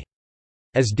history.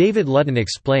 As David Ludden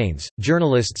explains,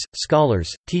 journalists, scholars,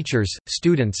 teachers,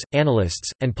 students,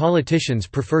 analysts, and politicians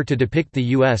prefer to depict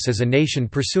the U.S. as a nation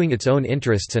pursuing its own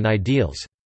interests and ideals.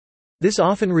 This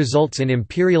often results in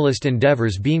imperialist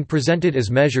endeavors being presented as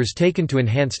measures taken to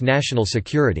enhance national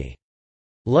security.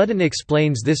 Ludden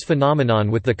explains this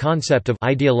phenomenon with the concept of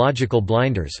ideological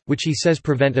blinders, which he says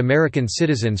prevent American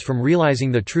citizens from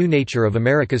realizing the true nature of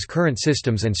America's current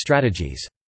systems and strategies.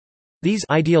 These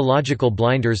ideological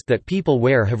blinders that people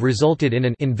wear have resulted in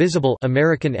an invisible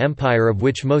American empire of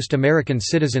which most American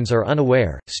citizens are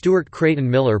unaware. Stuart Creighton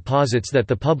Miller posits that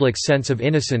the public's sense of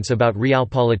innocence about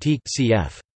realpolitik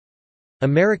cf.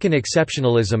 American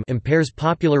exceptionalism impairs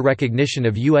popular recognition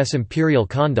of U.S. imperial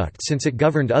conduct since it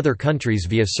governed other countries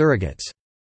via surrogates.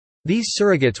 These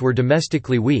surrogates were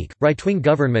domestically weak, right-wing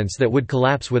governments that would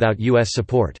collapse without U.S.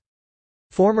 support.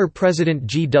 Former President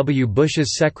G. W.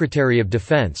 Bush's Secretary of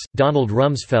Defense, Donald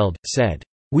Rumsfeld, said,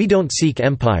 "We don't seek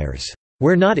empires.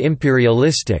 We're not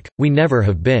imperialistic, we never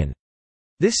have been."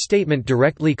 This statement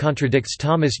directly contradicts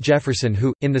Thomas Jefferson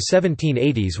who, in the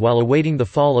 1780s while awaiting the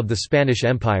fall of the Spanish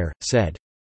Empire, said,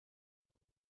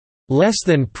 "Less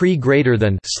than pre greater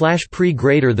than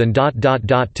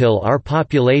till our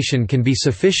population can be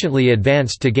sufficiently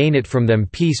advanced to gain it from them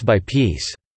piece by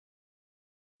piece."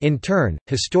 In turn,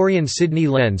 historian Sidney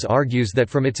Lenz argues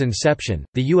that from its inception,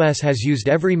 the U.S. has used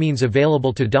every means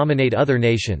available to dominate other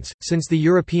nations. Since the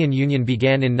European Union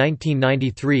began in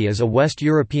 1993 as a West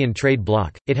European trade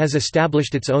bloc, it has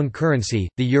established its own currency,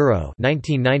 the euro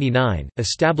 1999,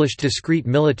 established discrete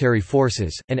military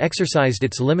forces, and exercised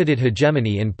its limited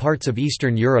hegemony in parts of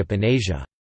Eastern Europe and Asia.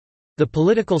 The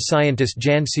political scientist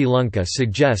Jan Cielunka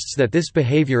suggests that this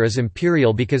behavior is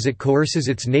imperial because it coerces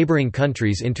its neighboring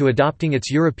countries into adopting its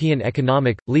European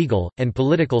economic, legal, and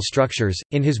political structures.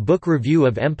 In his book Review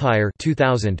of Empire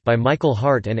 2000 by Michael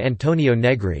Hart and Antonio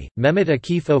Negri, Mehmet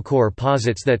Akif Okur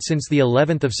posits that since the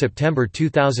 11th of September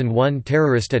 2001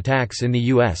 terrorist attacks in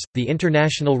the US, the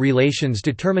international relations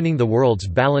determining the world's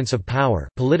balance of power,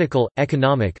 political,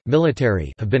 economic,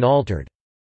 military, have been altered.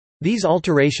 These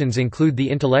alterations include the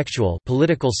intellectual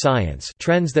political science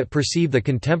trends that perceive the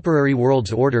contemporary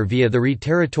world's order via the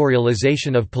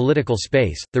re-territorialization of political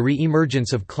space, the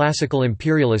re-emergence of classical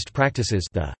imperialist practices,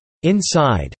 the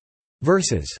inside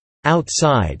versus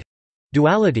outside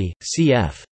duality,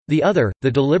 cf. The other, the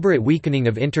deliberate weakening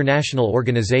of international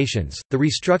organizations, the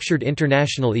restructured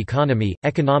international economy,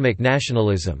 economic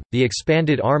nationalism, the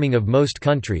expanded arming of most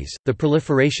countries, the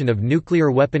proliferation of nuclear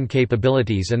weapon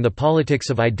capabilities and the politics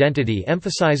of identity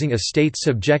emphasizing a state's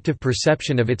subjective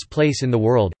perception of its place in the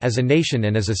world, as a nation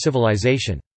and as a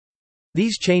civilization.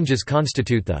 These changes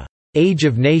constitute the age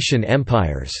of nation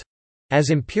empires. As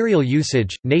imperial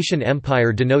usage,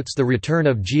 nation-empire denotes the return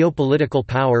of geopolitical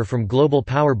power from global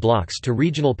power blocks to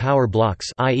regional power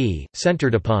blocks, i.e.,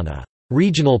 centered upon a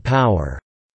regional power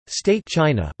state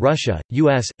China, Russia,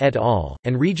 US, et al.,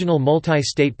 and regional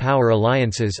multi-state power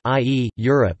alliances i.e.,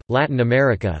 Europe, Latin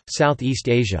America, Southeast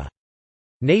Asia.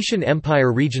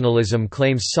 Nation-empire regionalism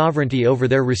claims sovereignty over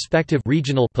their respective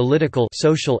regional political,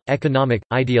 social, economic,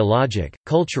 ideologic,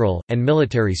 cultural, and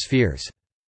military spheres.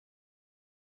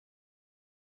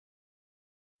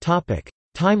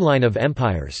 Timeline of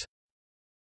empires.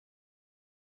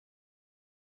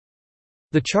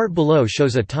 The chart below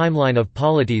shows a timeline of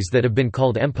polities that have been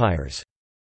called empires.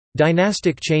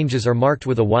 Dynastic changes are marked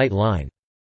with a white line.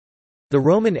 The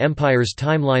Roman Empire's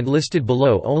timeline listed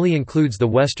below only includes the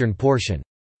western portion.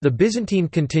 The Byzantine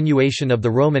continuation of the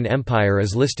Roman Empire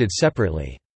is listed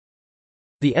separately.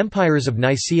 The empires of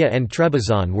Nicaea and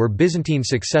Trebizond were Byzantine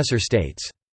successor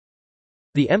states.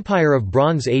 The Empire of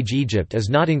Bronze Age Egypt is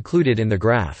not included in the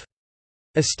graph.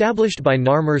 Established by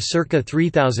Narmer circa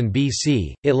 3000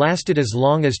 BC, it lasted as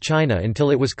long as China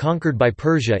until it was conquered by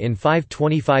Persia in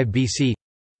 525 BC.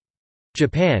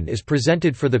 Japan is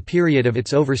presented for the period of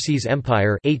its overseas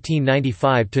empire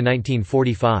 1895 to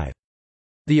 1945.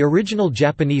 The original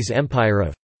Japanese empire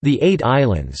of the Eight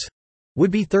Islands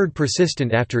would be third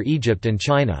persistent after Egypt and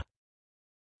China.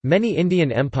 Many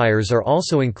Indian empires are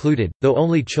also included, though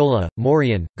only Chola,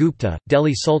 Mauryan, Gupta,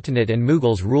 Delhi Sultanate and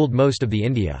Mughals ruled most of the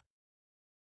India.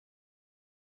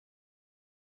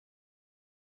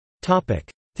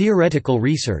 Theoretical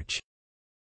research.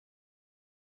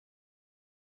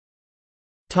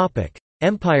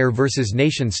 Empire versus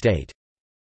nation-state.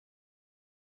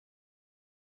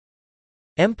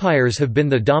 Empires have been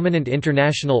the dominant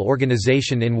international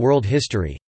organization in world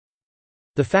history.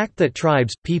 The fact that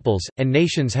tribes, peoples, and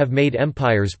nations have made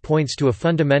empires points to a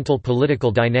fundamental political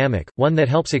dynamic, one that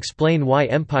helps explain why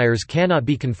empires cannot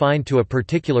be confined to a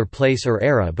particular place or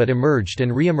era but emerged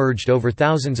and re-emerged over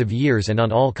thousands of years and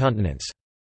on all continents.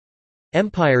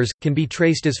 Empires can be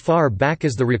traced as far back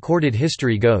as the recorded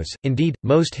history goes, indeed,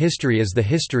 most history is the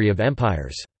history of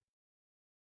empires.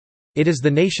 It is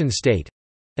the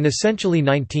nation-state—an essentially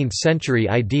 19th-century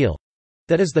ideal,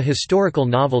 that is the historical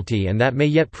novelty and that may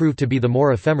yet prove to be the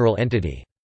more ephemeral entity.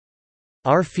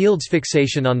 Our field's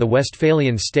fixation on the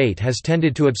Westphalian state has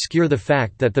tended to obscure the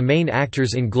fact that the main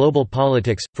actors in global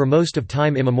politics, for most of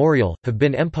time immemorial, have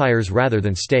been empires rather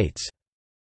than states.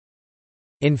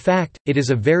 In fact, it is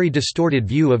a very distorted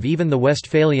view of even the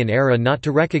Westphalian era not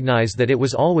to recognize that it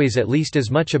was always at least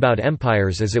as much about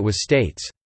empires as it was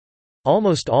states.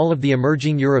 Almost all of the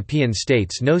emerging European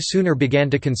states no sooner began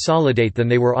to consolidate than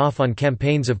they were off on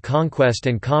campaigns of conquest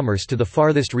and commerce to the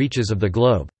farthest reaches of the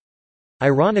globe.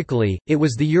 Ironically, it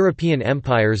was the European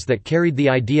empires that carried the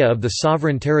idea of the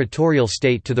sovereign territorial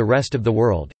state to the rest of the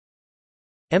world.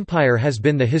 Empire has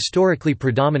been the historically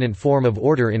predominant form of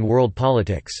order in world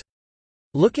politics.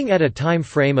 Looking at a time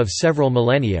frame of several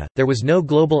millennia, there was no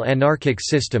global anarchic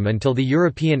system until the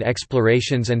European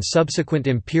explorations and subsequent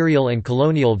imperial and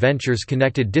colonial ventures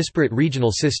connected disparate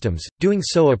regional systems, doing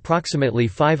so approximately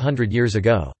 500 years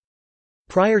ago.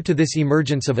 Prior to this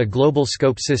emergence of a global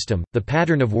scope system, the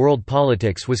pattern of world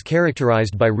politics was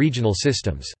characterized by regional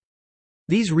systems.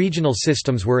 These regional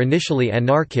systems were initially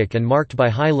anarchic and marked by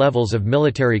high levels of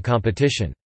military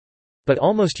competition. But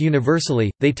almost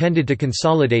universally, they tended to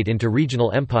consolidate into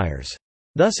regional empires.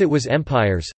 Thus it was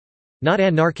empires—not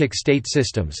anarchic state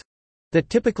systems—that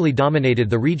typically dominated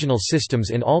the regional systems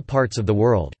in all parts of the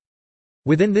world.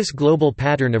 Within this global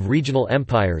pattern of regional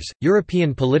empires,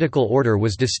 European political order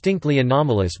was distinctly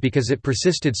anomalous because it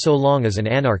persisted so long as an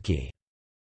anarchy.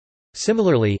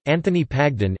 Similarly, Anthony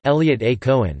Pagden, Elliot A.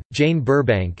 Cohen, Jane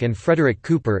Burbank and Frederick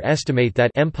Cooper estimate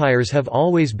that empires have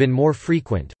always been more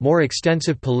frequent, more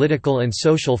extensive political and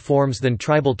social forms than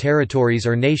tribal territories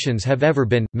or nations have ever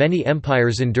been. Many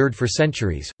empires endured for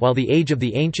centuries, while the age of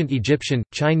the ancient Egyptian,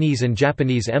 Chinese and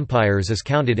Japanese empires is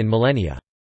counted in millennia.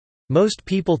 Most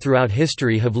people throughout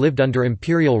history have lived under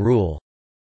imperial rule.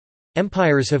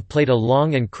 Empires have played a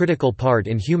long and critical part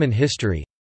in human history.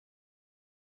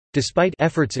 Despite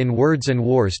efforts in words and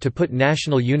wars to put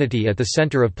national unity at the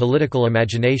center of political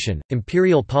imagination,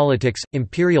 imperial politics,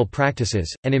 imperial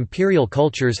practices, and imperial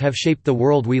cultures have shaped the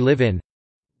world we live in.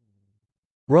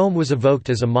 Rome was evoked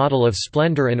as a model of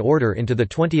splendor and order into the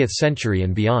 20th century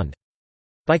and beyond.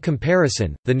 By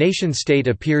comparison, the nation-state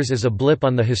appears as a blip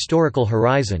on the historical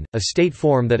horizon, a state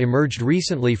form that emerged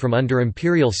recently from under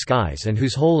imperial skies and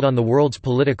whose hold on the world's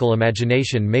political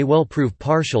imagination may well prove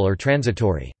partial or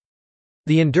transitory.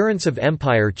 The endurance of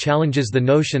empire challenges the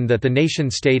notion that the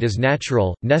nation-state is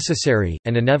natural, necessary,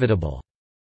 and inevitable.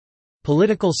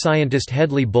 Political scientist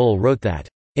Hedley Bull wrote that,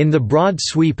 "In the broad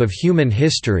sweep of human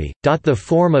history, the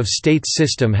form of state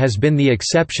system has been the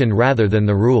exception rather than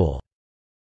the rule."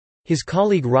 His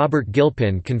colleague Robert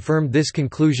Gilpin confirmed this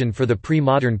conclusion for the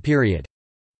pre-modern period.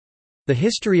 The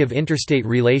history of interstate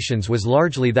relations was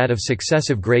largely that of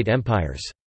successive great empires.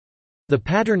 The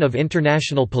pattern of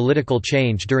international political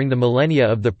change during the millennia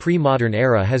of the pre-modern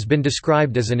era has been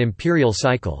described as an imperial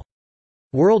cycle.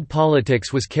 World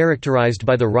politics was characterized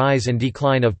by the rise and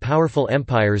decline of powerful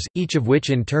empires, each of which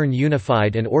in turn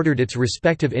unified and ordered its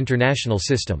respective international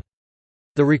system.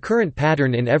 The recurrent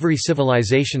pattern in every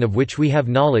civilization of which we have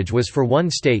knowledge was for one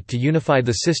state to unify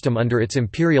the system under its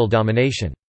imperial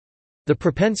domination. The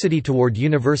propensity toward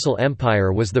universal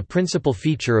empire was the principal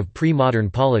feature of pre-modern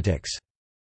politics.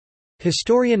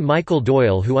 Historian Michael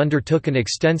Doyle, who undertook an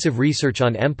extensive research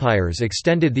on empires,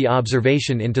 extended the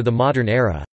observation into the modern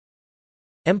era.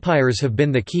 Empires have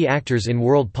been the key actors in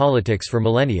world politics for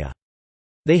millennia.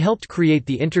 They helped create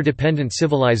the interdependent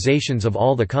civilizations of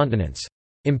all the continents.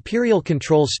 Imperial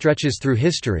control stretches through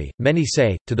history, many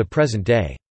say, to the present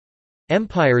day.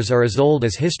 Empires are as old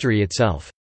as history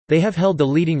itself. They have held the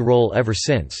leading role ever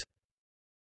since.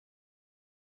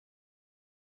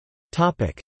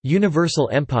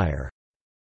 Universal empire.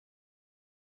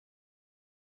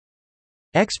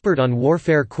 Expert on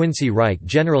warfare Quincy Wright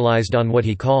generalized on what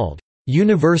he called,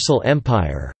 "universal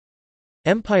empire",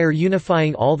 empire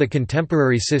unifying all the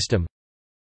contemporary system.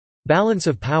 Balance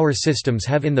of power systems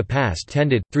have in the past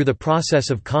tended, through the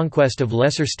process of conquest of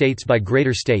lesser states by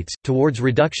greater states, towards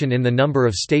reduction in the number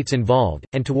of states involved,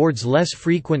 and towards less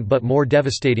frequent but more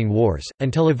devastating wars,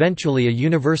 until eventually a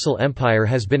universal empire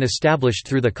has been established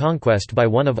through the conquest by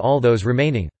one of all those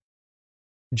remaining.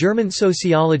 German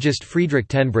sociologist Friedrich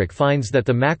Tenbrück finds that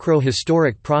the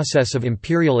macro-historic process of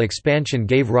imperial expansion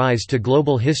gave rise to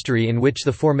global history in which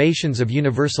the formations of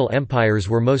universal empires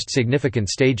were most significant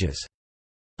stages.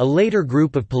 A later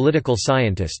group of political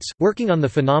scientists, working on the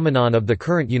phenomenon of the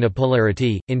current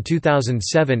unipolarity, in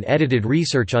 2007 edited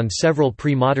research on several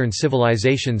pre-modern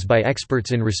civilizations by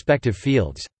experts in respective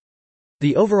fields.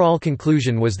 The overall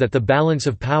conclusion was that the balance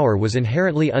of power was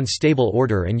inherently unstable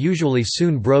order and usually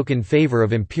soon broke in favor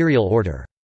of imperial order.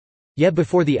 Yet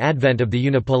before the advent of the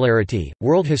unipolarity,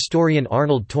 world historian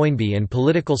Arnold Toynbee and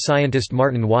political scientist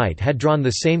Martin White had drawn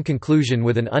the same conclusion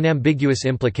with an unambiguous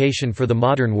implication for the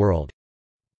modern world.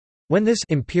 When this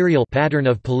imperial pattern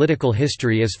of political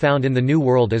history is found in the New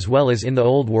World as well as in the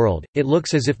Old World, it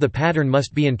looks as if the pattern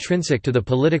must be intrinsic to the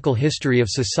political history of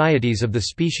societies of the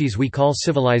species we call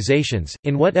civilizations,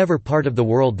 in whatever part of the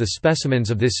world the specimens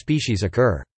of this species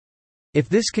occur. If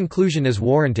this conclusion is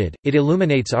warranted, it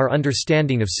illuminates our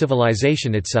understanding of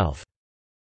civilization itself.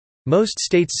 Most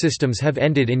state systems have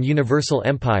ended in universal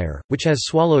empire, which has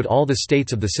swallowed all the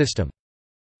states of the system.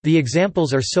 The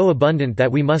examples are so abundant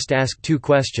that we must ask two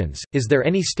questions: is there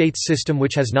any state system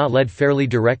which has not led fairly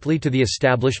directly to the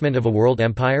establishment of a world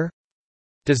empire?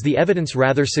 Does the evidence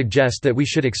rather suggest that we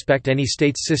should expect any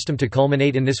state system to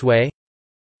culminate in this way?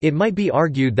 It might be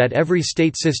argued that every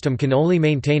state system can only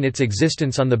maintain its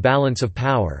existence on the balance of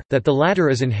power, that the latter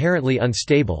is inherently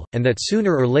unstable, and that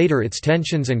sooner or later its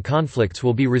tensions and conflicts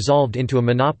will be resolved into a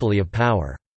monopoly of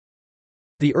power.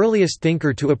 The earliest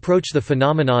thinker to approach the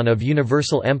phenomenon of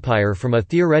universal empire from a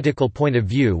theoretical point of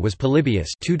view was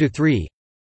Polybius 2–3.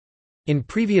 In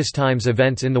previous times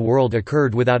events in the world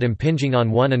occurred without impinging on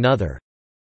one another.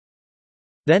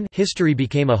 Then history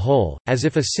became a whole, as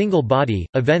if a single body.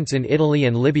 Events in Italy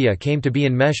and Libya came to be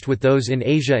enmeshed with those in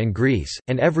Asia and Greece,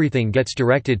 and everything gets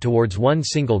directed towards one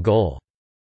single goal.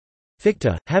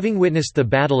 Fichte, having witnessed the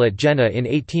battle at Jena in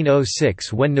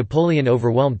 1806 when Napoleon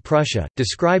overwhelmed Prussia,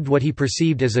 described what he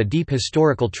perceived as a deep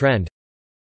historical trend.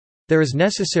 There is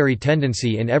necessary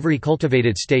tendency in every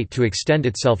cultivated state to extend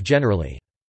itself generally.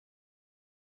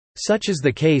 Such is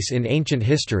the case in ancient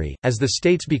history, as the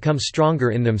states become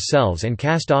stronger in themselves and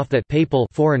cast off that papal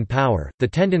foreign power, the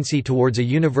tendency towards a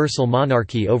universal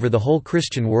monarchy over the whole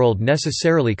Christian world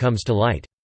necessarily comes to light.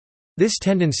 This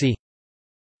tendency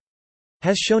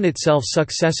has shown itself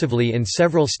successively in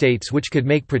several states which could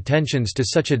make pretensions to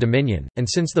such a dominion, and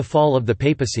since the fall of the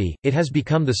papacy, it has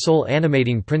become the sole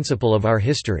animating principle of our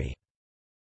history.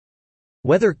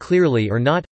 Whether clearly or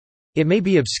not, it may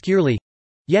be obscurely,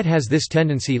 yet has this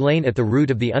tendency lain at the root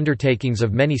of the undertakings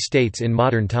of many states in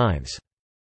modern times.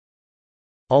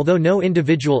 Although no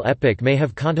individual epoch may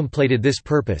have contemplated this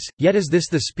purpose, yet is this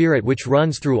the spirit which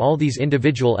runs through all these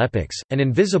individual epochs, and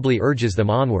invisibly urges them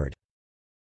onward.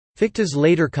 Fichte's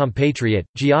later compatriot,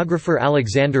 geographer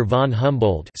Alexander von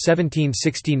Humboldt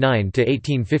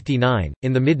 (1769–1859),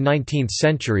 in the mid-19th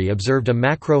century observed a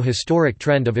macro-historic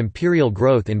trend of imperial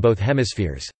growth in both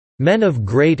hemispheres. Men of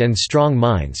great and strong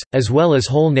minds, as well as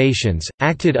whole nations,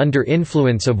 acted under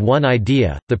influence of one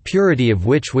idea, the purity of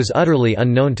which was utterly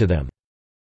unknown to them.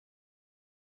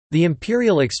 The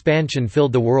imperial expansion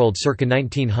filled the world circa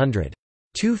 1900.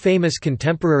 Two famous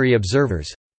contemporary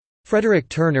observers, Frederick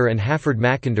Turner and Halford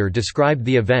Mackinder, described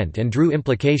the event and drew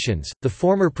implications, the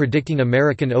former predicting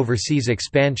American overseas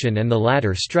expansion and the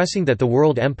latter stressing that the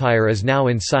world empire is now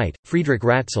in sight. Friedrich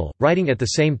Ratzel, writing at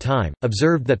the same time,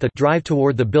 observed that the drive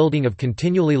toward the building of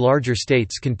continually larger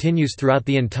states continues throughout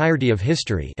the entirety of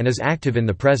history and is active in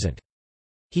the present.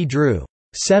 He drew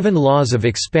 7 laws of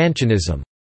expansionism.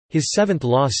 His seventh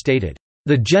law stated,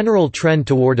 "The general trend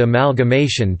toward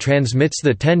amalgamation transmits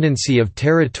the tendency of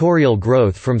territorial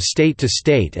growth from state to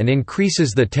state and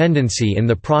increases the tendency in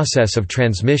the process of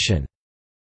transmission."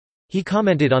 He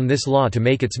commented on this law to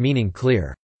make its meaning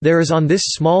clear. "There is on this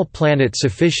small planet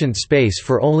sufficient space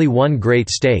for only one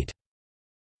great state."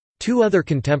 Two other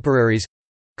contemporaries,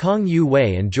 Kong Yu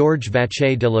Wei and Georges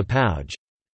Vacher de la Pauge,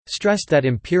 stressed that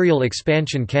imperial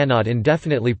expansion cannot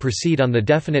indefinitely proceed on the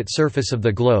definite surface of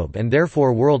the globe and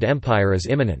therefore world empire is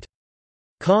imminent.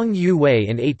 Kong Yu Wei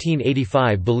in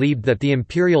 1885 believed that the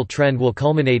imperial trend will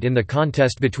culminate in the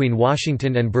contest between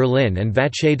Washington and Berlin, and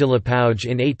Vacher de la Pauge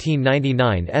in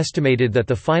 1899 estimated that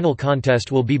the final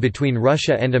contest will be between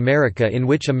Russia and America, in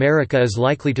which America is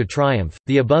likely to triumph.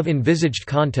 The above envisaged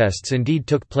contests indeed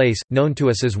took place, known to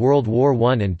us as World War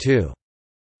I and II.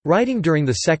 Writing during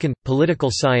the second, political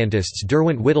scientists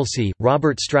Derwent Whittlesey,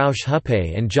 Robert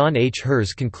Strauss-Huppe and John H.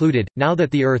 Herz concluded, now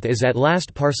that the Earth is at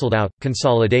last parceled out,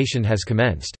 consolidation has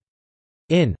commenced.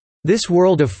 In this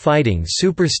world of fighting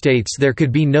superstates there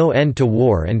could be no end to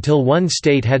war until one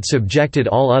state had subjected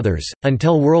all others,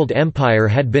 until world empire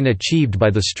had been achieved by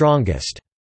the strongest.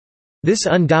 This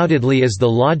undoubtedly is the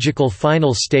logical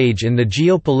final stage in the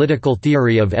geopolitical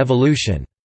theory of evolution.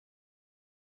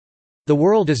 The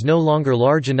world is no longer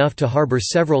large enough to harbor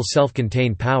several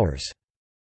self-contained powers.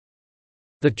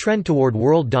 The trend toward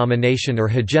world domination or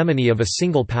hegemony of a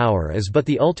single power is but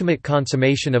the ultimate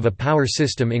consummation of a power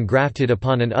system engrafted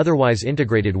upon an otherwise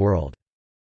integrated world.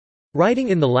 Writing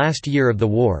in the last year of the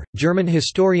war, German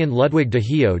historian Ludwig de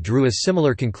Hio drew a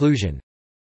similar conclusion.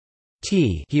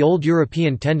 The old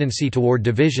European tendency toward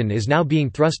division is now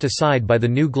being thrust aside by the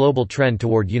new global trend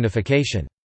toward unification.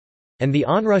 And the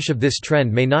onrush of this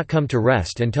trend may not come to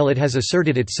rest until it has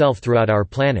asserted itself throughout our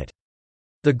planet.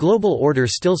 The global order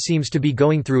still seems to be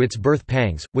going through its birth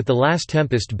pangs, with the last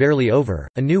tempest barely over,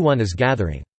 a new one is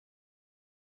gathering.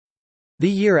 The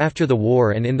year after the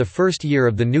war and in the first year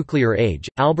of the nuclear age,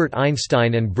 Albert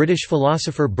Einstein and British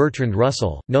philosopher Bertrand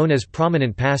Russell, known as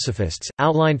prominent pacifists,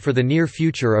 outlined for the near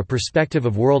future a perspective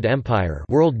of world empire,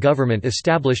 world government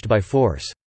established by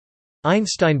force.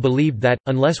 Einstein believed that,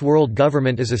 unless world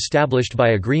government is established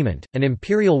by agreement, an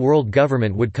imperial world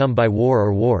government would come by war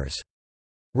or wars.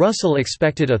 Russell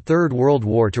expected a Third World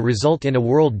War to result in a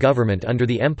world government under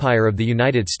the empire of the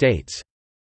United States.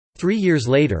 3 years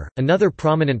later, another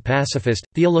prominent pacifist,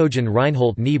 theologian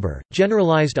Reinhold Niebuhr,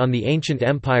 generalized on the ancient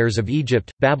empires of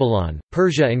Egypt, Babylon,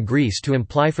 Persia and Greece to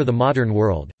imply for the modern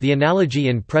world. The analogy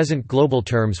in present global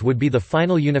terms would be the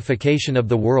final unification of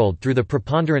the world through the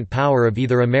preponderant power of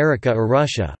either America or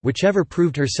Russia, whichever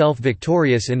proved herself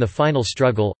victorious in the final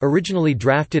struggle. Originally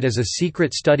drafted as a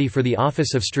secret study for the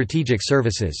Office of Strategic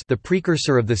Services, the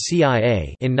precursor of the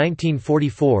CIA, in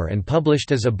 1944 and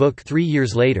published as a book 3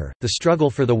 years later, The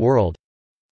Struggle for the World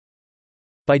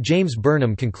by James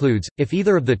Burnham concludes, if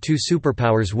either of the two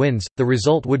superpowers wins, the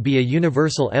result would be a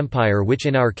universal empire, which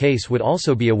in our case would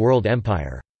also be a world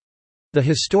empire. The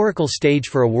historical stage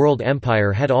for a world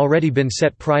empire had already been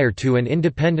set prior to and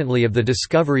independently of the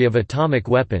discovery of atomic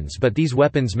weapons, but these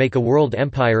weapons make a world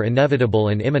empire inevitable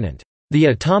and imminent. The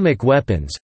atomic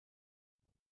weapons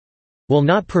will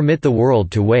not permit the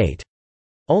world to wait.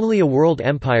 Only a world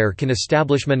empire can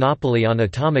establish monopoly on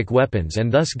atomic weapons and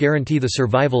thus guarantee the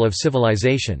survival of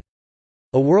civilization.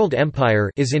 A world empire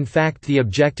is in fact the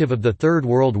objective of the Third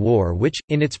World War, which,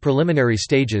 in its preliminary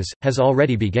stages, has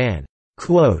already begun.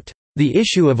 The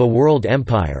issue of a world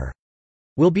empire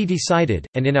will be decided,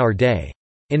 and in our day.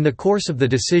 In the course of the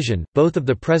decision, both of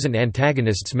the present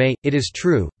antagonists may, it is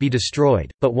true, be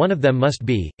destroyed, but one of them must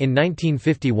be. In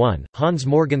 1951, Hans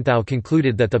Morgenthau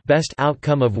concluded that the best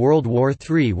outcome of World War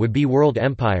III would be world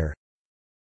empire.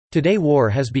 Today war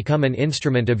has become an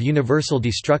instrument of universal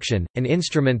destruction, an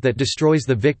instrument that destroys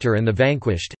the victor and the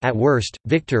vanquished. At worst,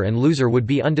 victor and loser would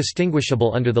be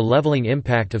undistinguishable under the leveling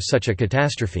impact of such a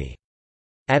catastrophe.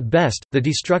 At best, the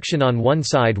destruction on one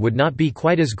side would not be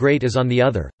quite as great as on the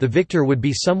other, the victor would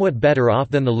be somewhat better off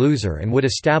than the loser and would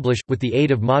establish, with the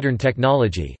aid of modern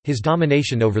technology, his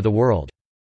domination over the world.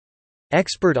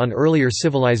 Expert on earlier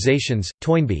civilizations,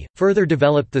 Toynbee, further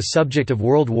developed the subject of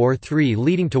World War III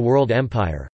leading to world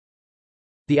empire.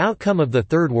 The outcome of the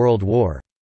Third World War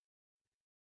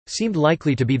seemed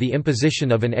likely to be the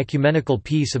imposition of an ecumenical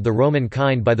peace of the Roman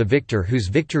kind by the victor, whose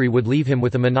victory would leave him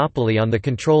with a monopoly on the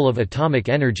control of atomic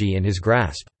energy in his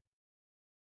grasp.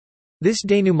 This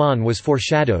denouement was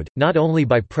foreshadowed, not only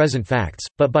by present facts,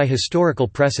 but by historical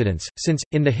precedents, since,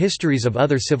 in the histories of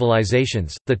other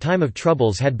civilizations, the time of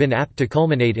troubles had been apt to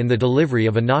culminate in the delivery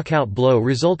of a knockout blow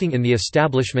resulting in the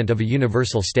establishment of a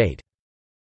universal state.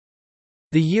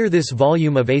 The year this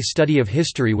volume of A Study of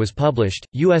History was published,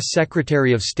 U.S.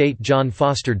 Secretary of State John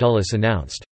Foster Dulles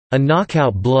announced, "a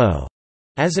knockout blow."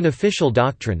 As an official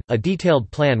doctrine, a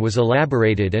detailed plan was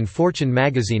elaborated and Fortune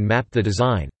magazine mapped the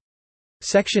design.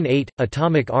 Section 8,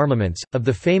 Atomic Armaments, of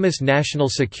the famous National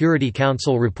Security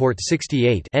Council Report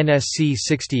 68 (NSC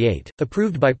 68),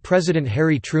 approved by President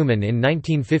Harry Truman in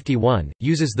 1951,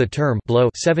 uses the term blow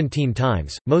 17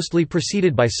 times, mostly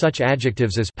preceded by such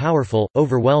adjectives as powerful,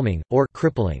 overwhelming, or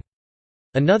crippling.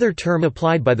 Another term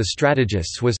applied by the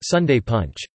strategists was Sunday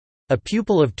punch. A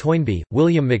pupil of Toynbee,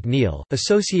 William McNeill,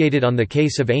 associated on the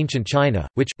case of ancient China,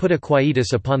 which put a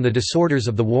quietus upon the disorders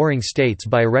of the warring states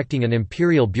by erecting an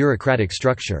imperial bureaucratic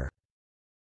structure.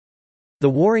 The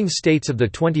warring states of the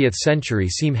 20th century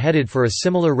seem headed for a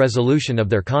similar resolution of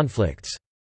their conflicts.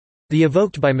 The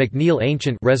evoked by McNeill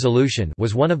Ancient Resolution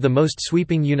was one of the most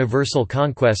sweeping universal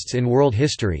conquests in world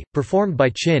history, performed by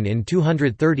Qin in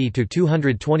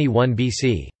 230–221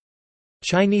 BC.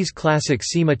 Chinese classic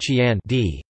Sima Qian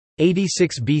d.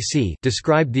 86 BC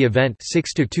described the event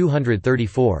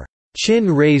 6–234.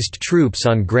 Qin raised troops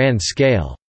on grand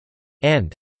scale,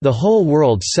 and the whole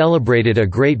world celebrated a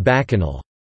great bacchanal.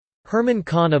 Herman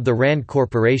Kahn of the Rand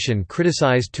Corporation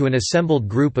criticized to an assembled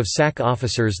group of SAC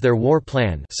officers their war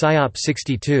plan PSYOP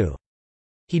 62.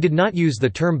 He did not use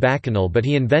the term bacchanal, but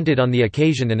he invented on the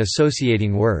occasion an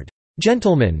associating word.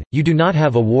 Gentlemen, you do not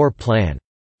have a war plan.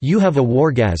 You have a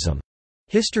wargasm.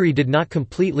 History did not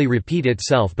completely repeat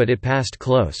itself, but it passed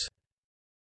close.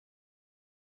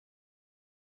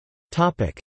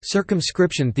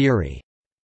 Circumscription theory.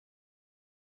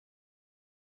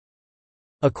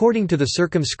 According to the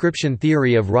circumscription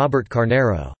theory of Robert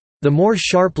Carnero, the more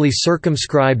sharply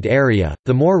circumscribed area,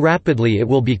 the more rapidly it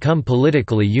will become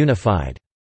politically unified.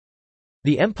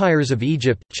 The empires of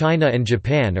Egypt, China and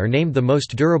Japan are named the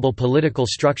most durable political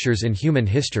structures in human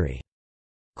history.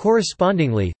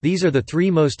 Correspondingly, these are the three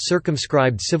most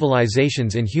circumscribed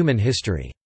civilizations in human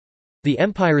history. The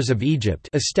empires of Egypt,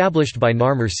 established by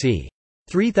Narmer c.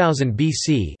 3000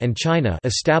 BC, and China,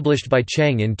 established by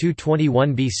Cheng in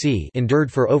 221 BC, endured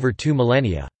for over 2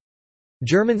 millennia.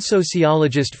 German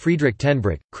sociologist Friedrich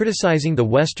Tenbruck, criticizing the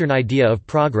Western idea of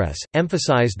progress,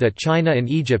 emphasized that China and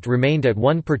Egypt remained at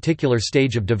one particular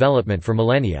stage of development for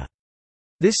millennia.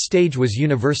 This stage was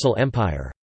universal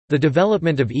empire. The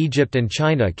development of Egypt and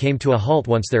China came to a halt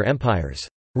once their empires'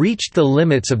 reached the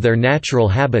limits of their natural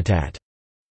habitat.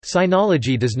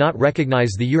 Sinology does not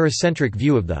recognize the Eurocentric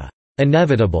view of the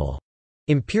inevitable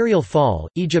imperial fall.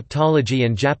 Egyptology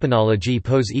and Japanology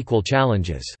pose equal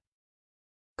challenges.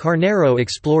 Carnero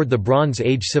explored the Bronze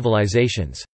Age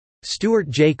civilizations. Stuart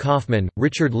J. Kaufman,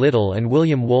 Richard Little and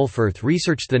William Wolforth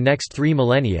researched the next 3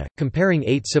 millennia, comparing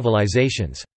 8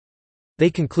 civilizations.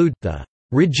 They conclude, the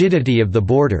rigidity of the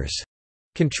borders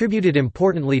contributed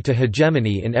importantly to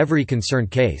hegemony in every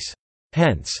concerned case.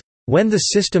 Hence, when the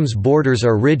system's borders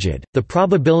are rigid, the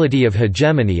probability of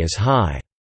hegemony is high.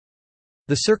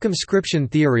 The circumscription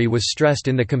theory was stressed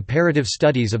in the comparative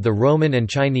studies of the Roman and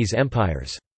Chinese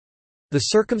empires. The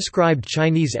circumscribed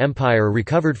Chinese Empire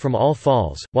recovered from all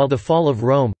falls, while the fall of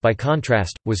Rome, by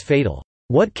contrast, was fatal.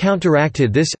 What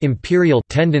counteracted this imperial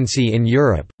tendency in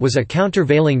Europe, was a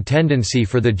countervailing tendency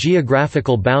for the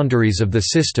geographical boundaries of the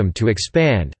system to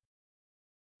expand.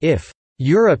 If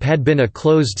Europe had been a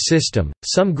closed system,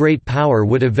 some great power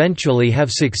would eventually have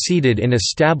succeeded in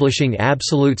establishing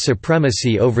absolute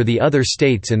supremacy over the other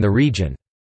states in the region.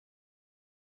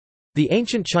 The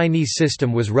ancient Chinese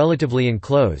system was relatively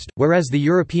enclosed, whereas the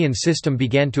European system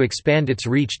began to expand its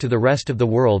reach to the rest of the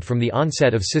world from the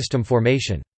onset of system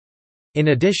formation. In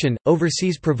addition,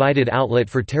 overseas provided outlet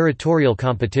for territorial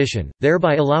competition,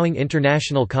 thereby allowing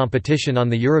international competition on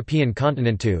the European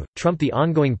continent to trump the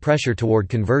ongoing pressure toward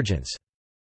convergence.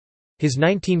 His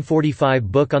 1945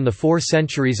 book on the 4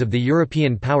 centuries of the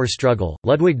European power struggle,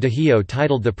 Ludwig de Hio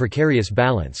titled The Precarious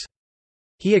Balance.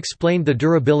 He explained the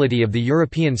durability of the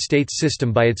European states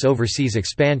system by its overseas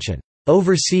expansion.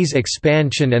 Overseas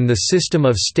expansion and the system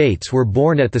of states were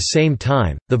born at the same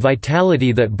time. The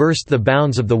vitality that burst the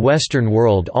bounds of the Western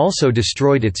world also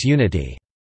destroyed its unity.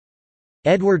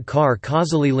 Edward Carr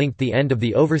causally linked the end of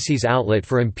the overseas outlet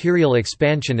for imperial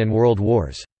expansion and world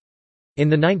wars. In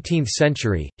the 19th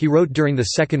century, he wrote, during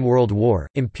the Second World War,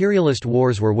 imperialist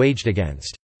wars were waged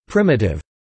against primitive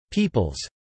peoples.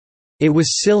 It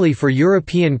was silly for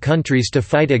European countries to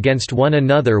fight against one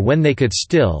another when they could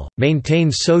still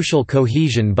maintain social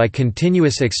cohesion by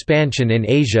continuous expansion in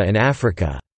Asia and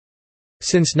Africa.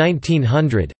 Since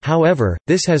 1900, however,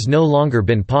 this has no longer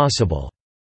been possible.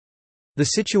 The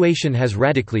situation has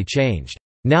radically changed.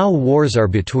 Now wars are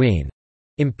between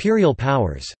imperial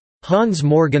powers. Hans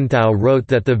Morgenthau wrote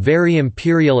that the very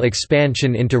imperial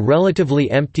expansion into relatively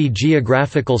empty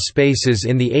geographical spaces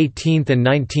in the 18th and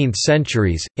 19th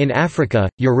centuries, in Africa,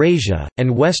 Eurasia,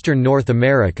 and Western North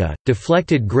America,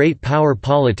 deflected great power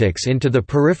politics into the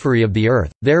periphery of the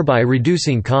Earth, thereby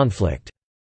reducing conflict.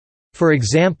 For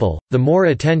example, the more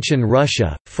attention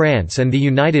Russia, France and the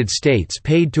United States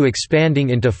paid to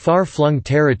expanding into far-flung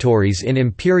territories in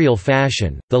imperial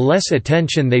fashion, the less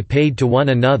attention they paid to one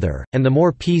another, and the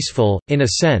more peaceful, in a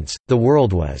sense, the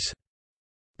world was.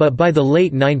 But by the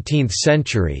late 19th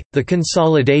century, the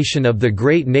consolidation of the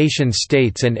great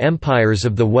nation-states and empires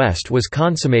of the West was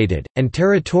consummated, and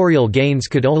territorial gains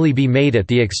could only be made at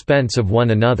the expense of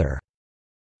one another.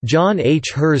 John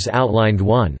H. Herz outlined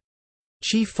one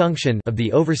chief function of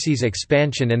the overseas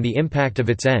expansion and the impact of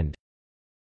its end.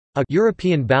 A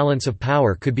European balance of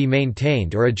power could be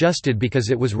maintained or adjusted because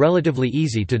it was relatively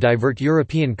easy to divert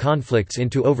European conflicts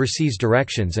into overseas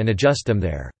directions and adjust them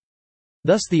there.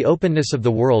 Thus the openness of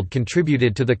the world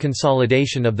contributed to the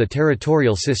consolidation of the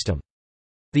territorial system.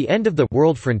 The end of the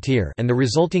world frontier and the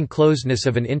resulting closedness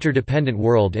of an interdependent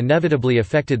world inevitably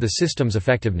affected the system's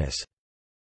effectiveness.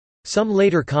 Some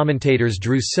later commentators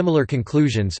drew similar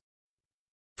conclusions.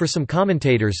 For some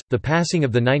commentators, the passing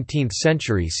of the 19th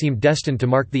century seemed destined to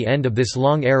mark the end of this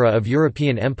long era of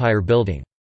European empire building.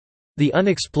 The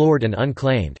unexplored and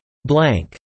unclaimed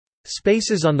blank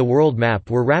spaces on the world map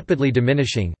were rapidly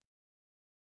diminishing,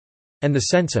 and the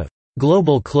sense of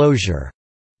global closure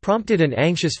prompted an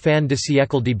anxious fin de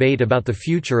siècle debate about the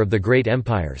future of the great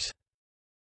empires.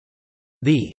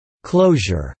 The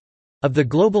closure of the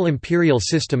global imperial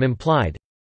system implied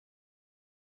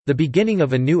the beginning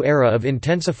of a new era of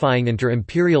intensifying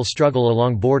inter-imperial struggle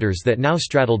along borders that now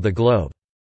straddled the globe.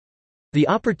 The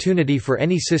opportunity for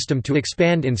any system to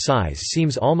expand in size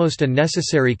seems almost a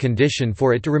necessary condition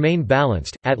for it to remain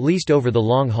balanced, at least over the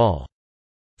long haul.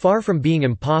 Far from being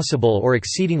impossible or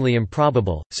exceedingly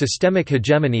improbable, systemic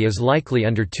hegemony is likely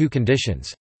under 2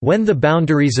 conditions: when the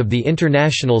boundaries of the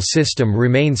international system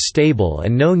remain stable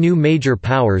and no new major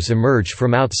powers emerge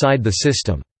from outside the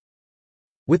system.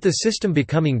 With the system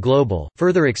becoming global,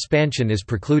 further expansion is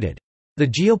precluded. The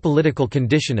geopolitical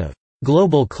condition of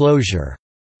global closure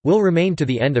will remain to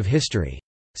the end of history.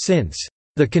 Since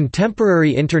The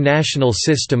contemporary international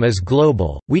system is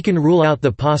global. We can rule out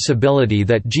the possibility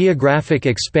that geographic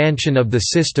expansion of the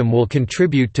system will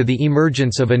contribute to the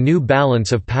emergence of a new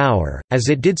balance of power, as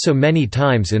it did so many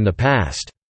times in the past."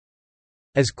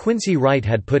 As Quincy Wright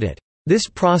had put it, "This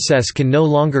process can no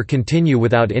longer continue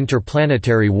without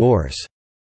interplanetary wars."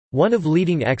 One of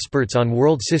leading experts on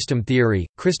world system theory,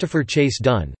 Christopher Chase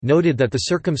Dunn, noted that the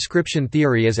circumscription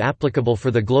theory is applicable for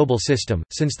the global system,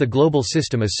 since the global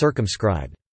system is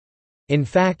circumscribed. In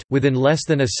fact, within less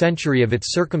than a century of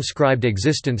its circumscribed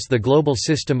existence, the global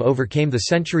system overcame the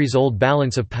centuries-old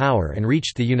balance of power and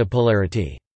reached the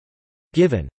unipolarity.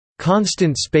 Given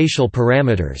constant spatial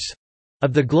parameters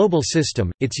of the global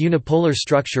system, its unipolar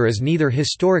structure is neither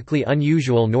historically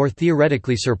unusual nor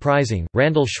theoretically surprising.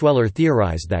 Randall Schweller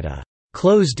theorized that a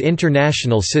closed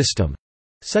international system,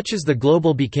 such as the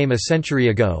global became a century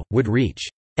ago, would reach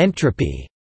entropy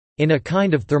in a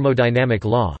kind of thermodynamic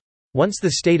law. Once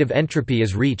the state of entropy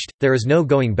is reached, there is no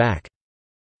going back.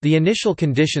 The initial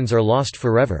conditions are lost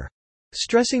forever.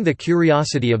 Stressing the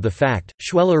curiosity of the fact,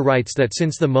 Schweller writes that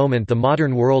since the moment the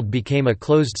modern world became a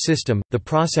closed system, the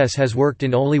process has worked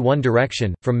in only one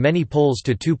direction, from many poles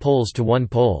to two poles to one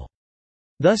pole.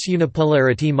 Thus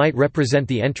unipolarity might represent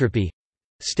the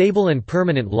entropy—stable and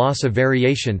permanent loss of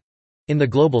variation—in the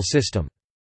global system.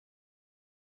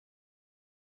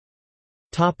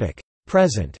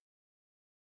 Present.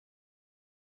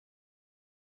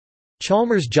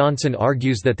 Chalmers-Johnson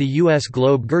argues that the U.S.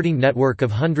 globe-girding network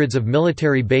of hundreds of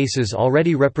military bases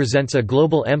already represents a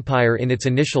global empire in its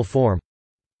initial form.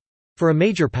 For a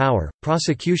major power,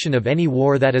 prosecution of any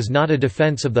war that is not a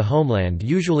defense of the homeland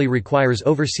usually requires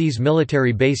overseas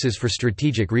military bases for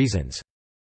strategic reasons.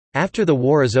 After the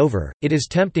war is over, it is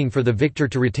tempting for the victor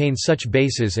to retain such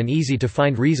bases and easy to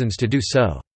find reasons to do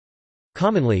so.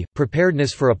 Commonly,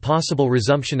 preparedness for a possible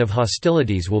resumption of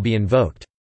hostilities will be invoked.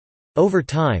 Over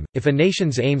time, if a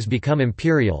nation's aims become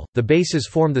imperial, the bases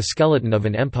form the skeleton of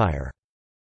an empire.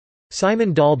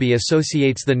 Simon Dalby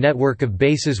associates the network of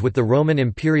bases with the Roman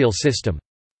imperial system.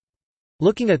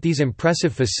 Looking at these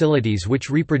impressive facilities which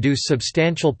reproduce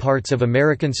substantial parts of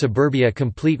American suburbia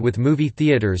complete with movie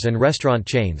theaters and restaurant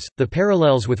chains, the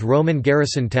parallels with Roman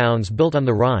garrison towns built on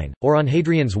the Rhine, or on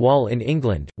Hadrian's Wall in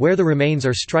England, where the remains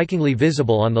are strikingly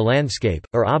visible on the landscape,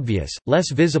 are obvious. Less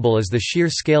visible is the sheer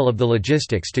scale of the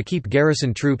logistics to keep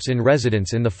garrison troops in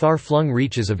residence in the far-flung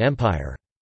reaches of empire.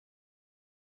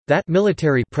 That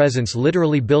military presence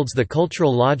literally builds the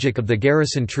cultural logic of the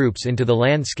garrison troops into the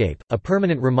landscape, a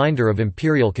permanent reminder of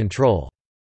imperial control.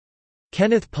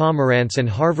 Kenneth Pomerantz and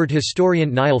Harvard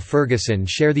historian Niall Ferguson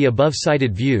share the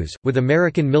above-cited views. With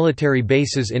American military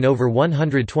bases in over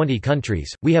 120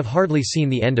 countries, we have hardly seen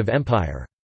the end of empire.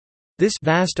 This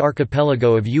vast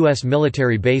archipelago of U.S.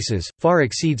 military bases far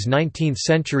exceeds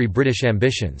 19th-century British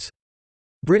ambitions.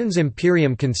 Britain's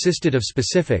imperium consisted of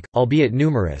specific, albeit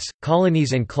numerous,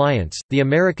 colonies and clients. The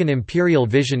American imperial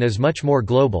vision is much more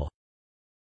global.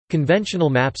 Conventional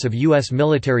maps of U.S.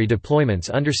 military deployments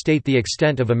understate the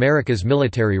extent of America's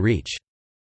military reach.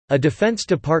 A Defense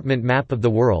Department map of the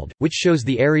world, which shows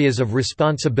the areas of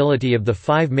responsibility of the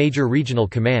 5 major regional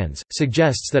commands,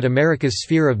 suggests that America's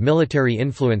sphere of military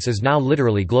influence is now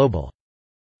literally global.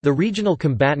 The regional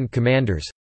combatant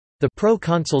commanders—the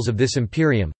proconsuls of this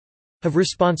imperium, have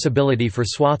responsibility for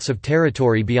swaths of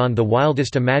territory beyond the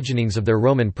wildest imaginings of their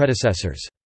Roman predecessors.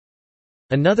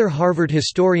 Another Harvard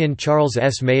historian, Charles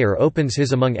S. Mayer, opens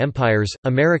his Among Empires,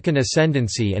 American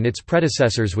Ascendancy and its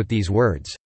Predecessors with these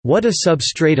words, "What a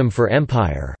substratum for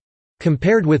empire!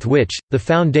 Compared with which, the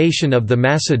foundation of the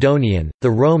Macedonian, the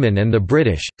Roman and the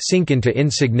British, sink into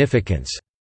insignificance."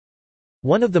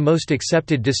 One of the most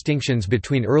accepted distinctions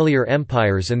between earlier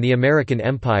empires and the American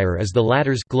empire is the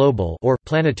latter's global or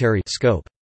planetary scope.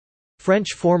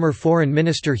 French former Foreign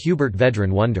Minister Hubert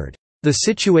Védrine wondered, "The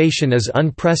situation is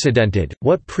unprecedented.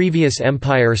 What previous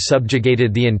empire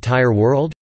subjugated the entire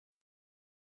world?"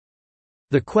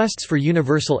 The quests for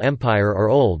universal empire are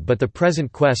old, but the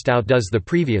present quest outdoes the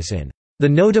previous in the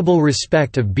notable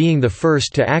respect of being the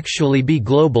first to actually be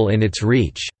global in its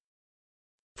reach.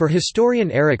 For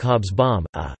historian Eric Hobsbawm,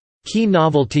 a key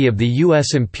novelty of the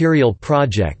U.S. imperial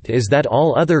project is that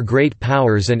all other great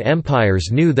powers and empires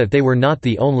knew that they were not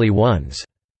the only ones.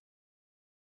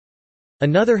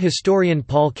 Another historian,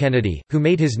 Paul Kennedy, who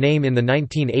made his name in the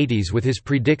 1980s with his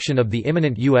prediction of the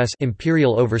imminent U.S.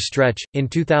 imperial overstretch, in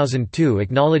 2002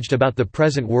 acknowledged about the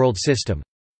present world system,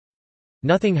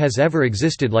 "Nothing has ever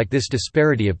existed like this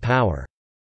disparity of power.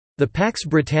 The Pax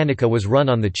Britannica was run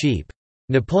on the cheap.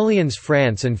 Napoleon's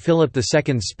France and Philip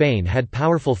II's Spain had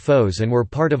powerful foes and were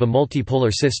part of a multipolar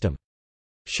system.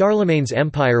 Charlemagne's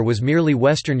empire was merely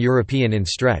Western European in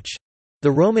stretch.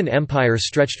 The Roman Empire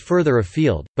stretched further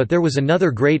afield, but there was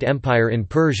another great empire in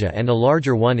Persia and a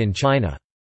larger one in China.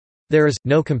 There is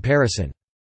no comparison.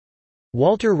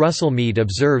 Walter Russell Mead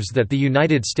observes that the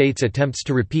United States attempts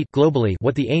to repeat globally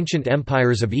what the ancient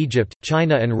empires of Egypt,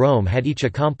 China and Rome had each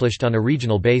accomplished on a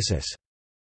regional basis.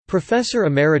 Professor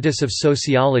Emeritus of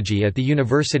Sociology at the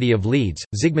University of Leeds,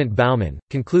 Zygmunt Bauman,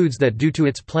 concludes that due to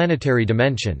its planetary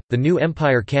dimension, the new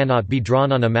empire cannot be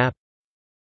drawn on a map.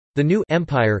 The new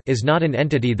empire is not an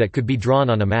entity that could be drawn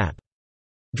on a map.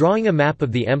 Drawing a map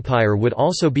of the empire would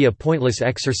also be a pointless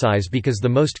exercise because the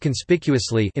most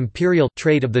conspicuously imperial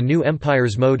trait of the new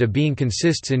empire's mode of being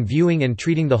consists in viewing and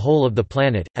treating the whole of the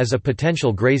planet as a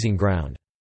potential grazing ground.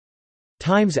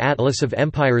 Times Atlas of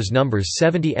Empires numbers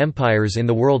 70 empires in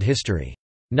the world history.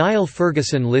 Niall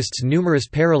Ferguson lists numerous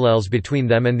parallels between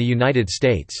them and the United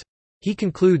States. He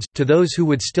concludes, to those who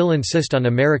would still insist on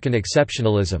American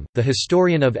exceptionalism, the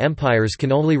historian of empires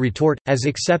can only retort, as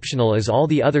exceptional as all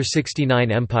the other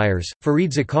 69 empires.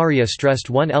 Fareed Zakaria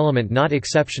stressed one element not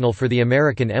exceptional for the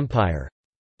American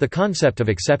empire—the concept of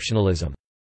exceptionalism.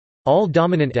 All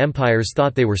dominant empires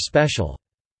thought they were special.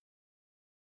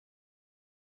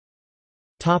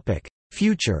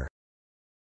 Future.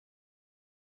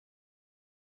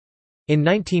 In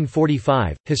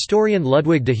 1945, historian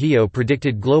Ludwig de Heo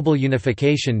predicted global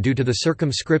unification due to the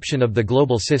circumscription of the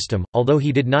global system, although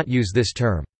he did not use this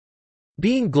term.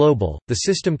 Being global, the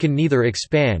system can neither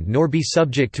expand nor be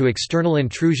subject to external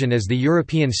intrusion as the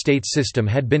European states system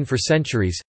had been for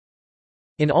centuries.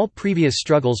 In all previous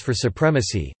struggles for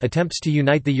supremacy, attempts to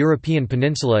unite the European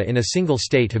peninsula in a single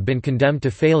state have been condemned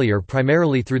to failure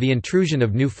primarily through the intrusion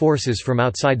of new forces from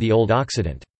outside the Old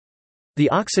Occident. The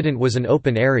Occident was an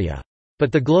open area.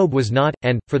 But the globe was not,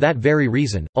 and, for that very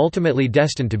reason, ultimately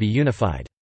destined to be unified.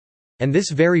 And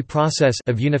this very process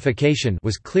of unification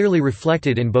was clearly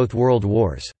reflected in both world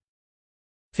wars.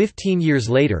 15 years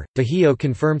later, de Heo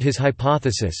confirmed his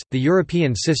hypothesis: the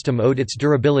European system owed its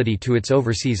durability to its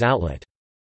overseas outlet.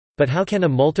 But how can a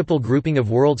multiple grouping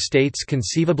of world states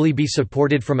conceivably be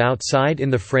supported from outside in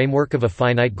the framework of a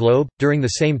finite globe? During the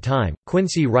same time,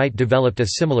 Quincy Wright developed a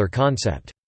similar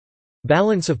concept.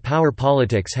 Balance of power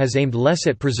politics has aimed less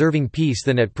at preserving peace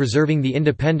than at preserving the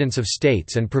independence of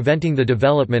states and preventing the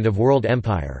development of world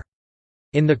empire.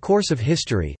 In the course of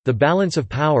history, the balance of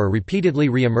power repeatedly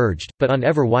re-emerged, but on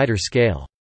ever wider scale.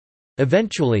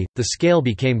 Eventually, the scale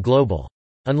became global.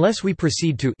 Unless we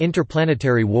proceed to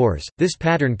interplanetary wars, this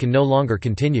pattern can no longer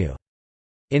continue.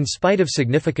 In spite of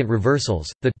significant reversals,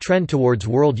 the trend towards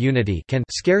world unity can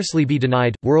scarcely be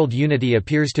denied. World unity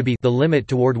appears to be the limit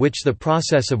toward which the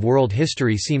process of world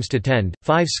history seems to tend.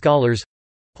 5 scholars,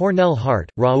 Hornell Hart,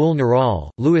 Raul Naral,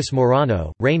 Luis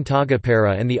Morano, Rain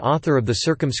Tagapera and the author of the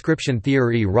circumscription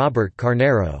theory Robert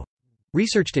Carnero,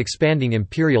 researched expanding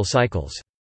imperial cycles.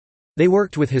 They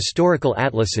worked with historical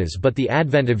atlases, but the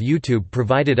advent of YouTube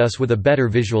provided us with a better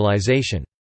visualization.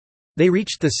 They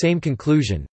reached the same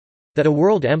conclusion, that a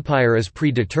world empire is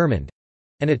predetermined,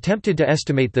 and attempted to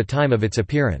estimate the time of its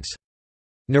appearance.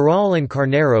 Naral and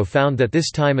Carnero found that this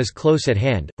time is close at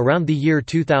hand, around the year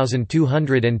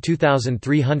 2200 and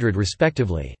 2300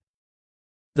 respectively.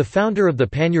 The founder of the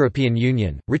Pan-European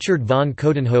Union, Richard von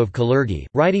Coudenhove-Kalergi,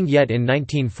 writing yet in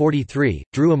 1943,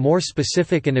 drew a more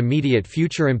specific and immediate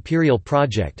future imperial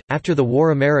project. After the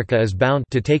war, America is bound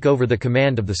to take over the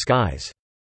command of the skies.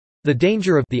 The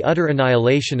danger of the utter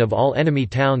annihilation of all enemy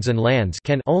towns and lands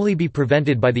can only be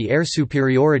prevented by the air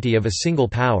superiority of a single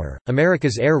power.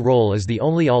 America's air role is the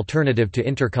only alternative to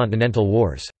intercontinental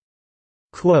wars.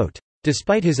 Quote,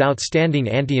 despite his outstanding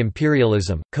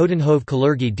anti-imperialism,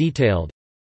 Coudenhove-Kalergi detailed,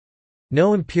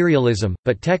 no imperialism,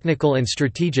 but technical and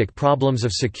strategic problems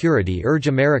of security urge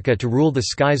America to rule the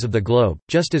skies of the globe,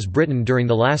 just as Britain during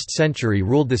the last century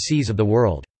ruled the seas of the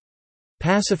world.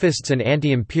 Pacifists and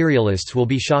anti-imperialists will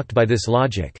be shocked by this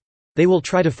logic. They will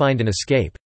try to find an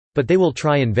escape. But they will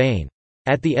try in vain.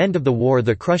 At the end of the war,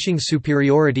 the crushing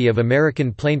superiority of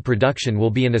American plane production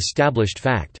will be an established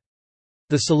fact.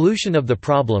 The solution of the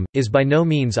problem is by no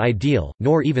means ideal,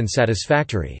 nor even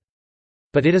satisfactory.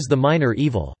 But it is the minor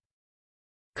evil.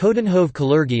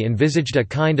 Coudenhove-Kalergi envisaged a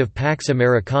kind of Pax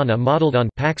Americana modeled on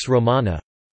Pax Romana.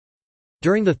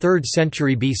 During the 3rd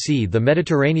century BC, the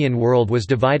Mediterranean world was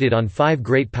divided on 5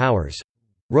 great powers: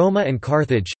 Roma and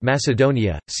Carthage,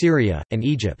 Macedonia, Syria, and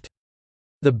Egypt.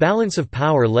 The balance of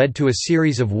power led to a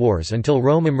series of wars until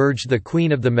Rome emerged the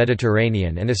Queen of the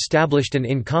Mediterranean and established an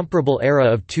incomparable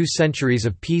era of 2 centuries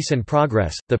of peace and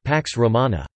progress, the Pax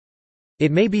Romana.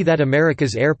 It may be that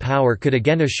America's air power could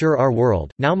again assure our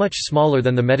world, now much smaller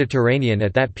than the Mediterranean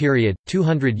at that period,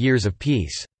 200 years of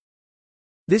peace.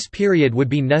 This period would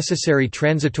be necessary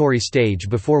transitory stage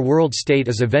before world state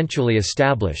is eventually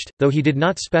established, though he did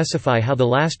not specify how the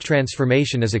last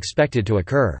transformation is expected to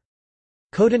occur.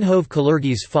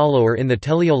 Coudenhove-Kalergi's follower in the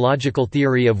teleological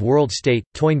theory of world state,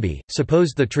 Toynbee,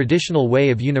 supposed the traditional way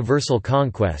of universal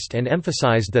conquest and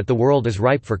emphasized that the world is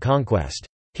ripe for conquest.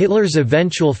 Hitler's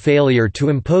eventual failure to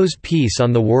impose peace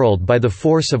on the world by the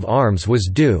force of arms was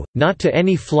due, not to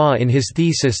any flaw in his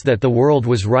thesis that the world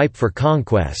was ripe for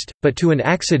conquest, but to an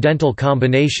accidental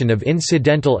combination of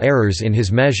incidental errors in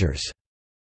his measures.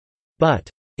 But,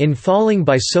 in falling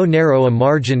by so narrow a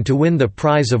margin to win the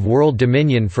prize of world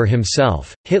dominion for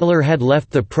himself, Hitler had left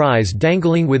the prize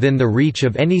dangling within the reach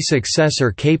of any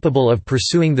successor capable of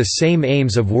pursuing the same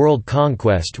aims of world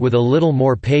conquest with a little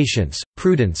more patience,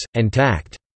 prudence, and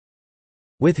tact.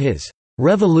 With his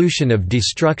revolution of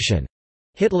destruction,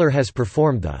 Hitler has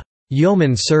performed the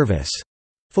yeoman service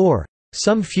for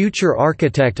some future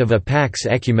architect of a Pax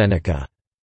Ecumenica.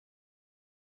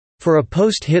 For a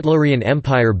post-Hitlerian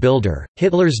empire builder,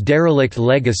 Hitler's derelict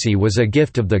legacy was a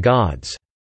gift of the gods.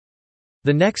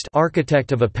 The next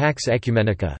architect of a Pax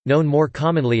Ecumenica, known more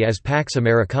commonly as Pax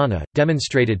Americana,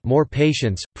 demonstrated more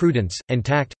patience, prudence, and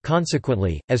tact.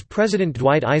 Consequently, as President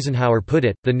Dwight Eisenhower put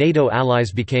it, the NATO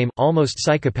allies became almost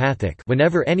psychopathic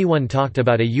whenever anyone talked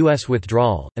about a U.S.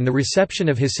 withdrawal, and the reception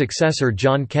of his successor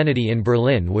John Kennedy in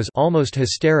Berlin was almost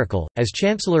hysterical, as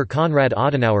Chancellor Konrad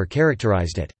Adenauer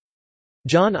characterized it.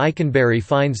 John Eikenberry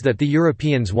finds that the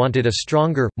Europeans wanted a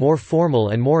stronger, more formal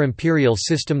and more imperial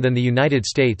system than the United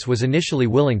States was initially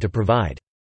willing to provide.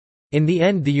 In the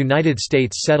end, the United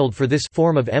States settled for this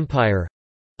form of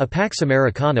empire—a Pax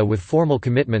Americana with formal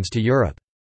commitments to Europe.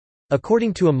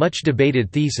 According to a much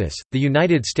debated thesis, the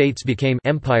United States became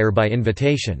empire by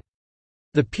invitation.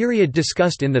 The period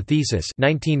discussed in the thesis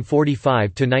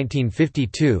 1945 to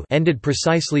 1952 ended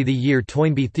precisely the year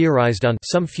Toynbee theorized on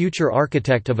some future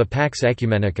architect of a Pax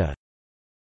Ecumenica.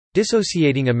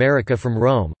 Dissociating America from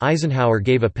Rome, Eisenhower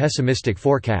gave a pessimistic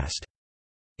forecast.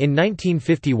 In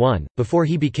 1951, before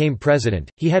he became president,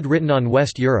 he had written on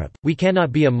West Europe, "We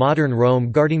cannot be a modern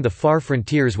Rome guarding the far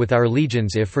frontiers with our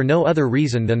legions if for no other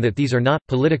reason than that these are not,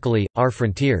 politically, our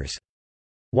frontiers.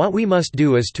 What we must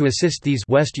do is to assist these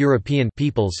West European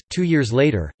peoples." 2 years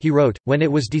later, he wrote, "When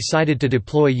it was decided to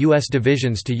deploy U.S.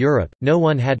 divisions to Europe, no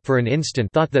one had for an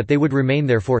instant thought that they would remain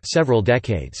there for several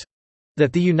decades.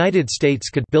 That the United States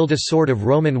could build a sort of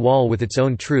Roman wall with its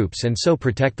own troops and so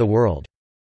protect the world."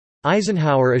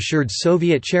 Eisenhower assured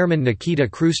Soviet Chairman Nikita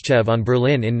Khrushchev on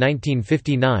Berlin in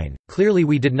 1959, "Clearly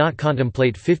we did not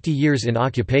contemplate 50 years in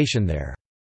occupation there.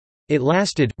 It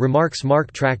lasted," remarks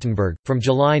Mark Trachtenberg, "from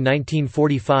July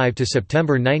 1945 to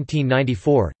September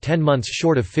 1994, 10 months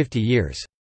short of 50 years.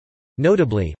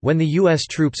 Notably, when the U.S.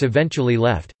 troops eventually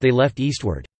left, they left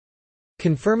eastward."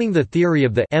 Confirming the theory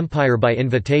of the empire by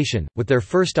invitation, with their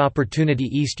first opportunity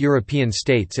East European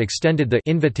states extended the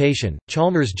invitation.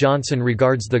 Chalmers-Johnson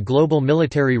regards the global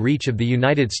military reach of the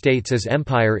United States as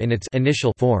empire in its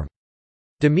initial form.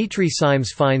 Dimitri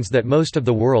Simes finds that most of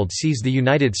the world sees the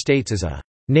United States as a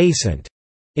nascent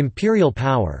imperial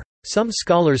power. Some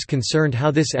scholars concerned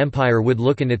how this empire would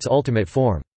look in its ultimate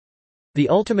form. The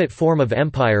ultimate form of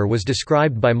empire was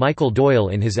described by Michael Doyle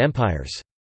in his Empires.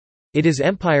 It is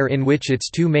empire in which its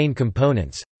two main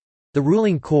components—the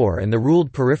ruling core and the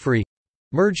ruled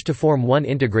periphery—merge to form one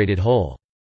integrated whole.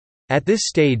 At this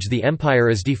stage the empire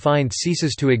as defined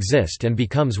ceases to exist and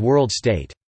becomes world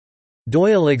state.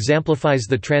 Doyle exemplifies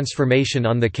the transformation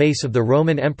on the case of the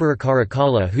Roman Emperor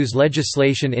Caracalla, whose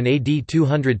legislation in AD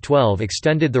 212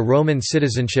 extended the Roman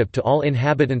citizenship to all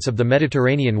inhabitants of the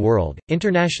Mediterranean world.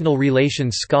 International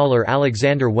relations scholar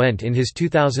Alexander Wendt, in his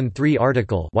 2003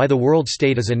 article Why the World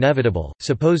State is Inevitable,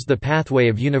 supposed the pathway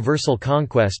of universal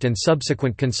conquest and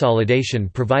subsequent consolidation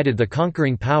provided the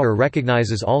conquering power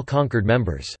recognizes all conquered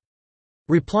members.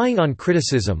 Replying on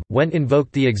criticism, Wendt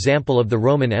invoked the example of the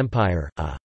Roman Empire.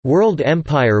 A world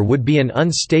empire would be an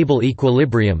unstable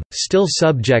equilibrium, still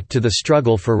subject to the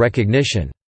struggle for recognition.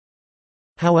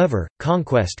 However,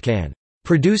 conquest can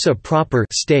produce a proper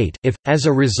state if, as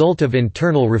a result of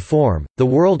internal reform, the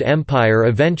world empire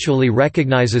eventually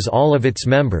recognizes all of its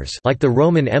members, like the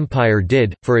Roman Empire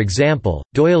did. For example,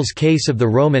 Doyle's case of the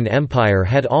Roman Empire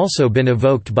had also been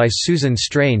evoked by Susan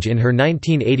Strange in her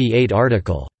 1988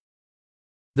 article,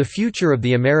 The Future of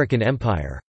the American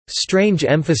Empire. Strange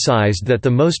emphasized that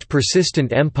the most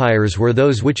persistent empires were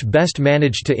those which best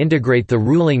managed to integrate the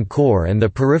ruling core and the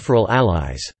peripheral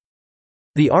allies.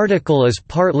 The article is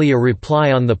partly a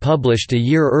reply on the published a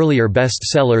year earlier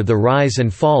bestseller The Rise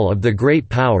and Fall of the Great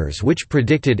Powers, which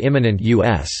predicted imminent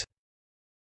U.S.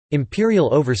 imperial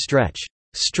overstretch.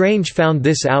 Strange found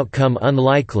this outcome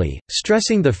unlikely,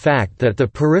 stressing the fact that the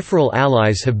peripheral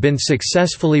allies have been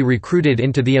successfully recruited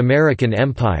into the American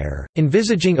empire,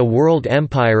 envisaging a world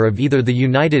empire of either the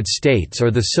United States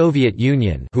or the Soviet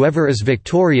Union, whoever is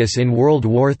victorious in World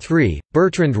War III.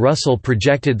 Bertrand Russell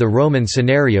projected the Roman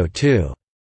scenario too.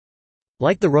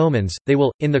 Like the Romans, they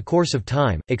will, in the course of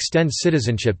time, extend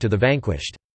citizenship to the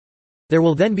vanquished. There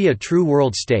will then be a true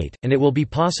world state, and it will be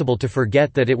possible to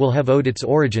forget that it will have owed its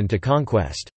origin to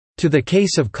conquest. To the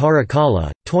case of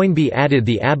Caracalla, Toynbee added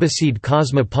the Abbasid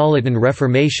cosmopolitan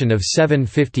Reformation of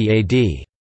 750 AD.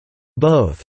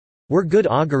 Both were good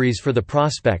auguries for the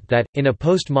prospect that, in a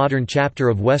postmodern chapter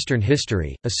of Western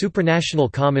history, a supranational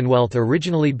commonwealth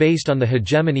originally based on the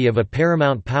hegemony of a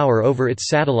paramount power over its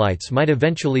satellites might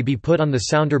eventually be put on the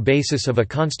sounder basis of a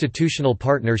constitutional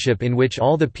partnership in which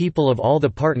all the people of all the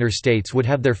partner states would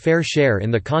have their fair share in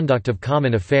the conduct of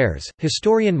common affairs.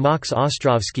 Historian Max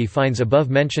Ostrovsky finds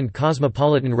above-mentioned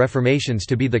cosmopolitan reformations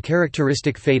to be the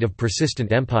characteristic fate of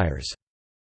persistent empires.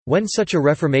 When such a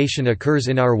reformation occurs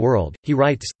in our world, he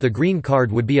writes, the green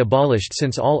card would be abolished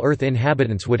since all Earth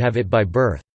inhabitants would have it by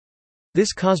birth.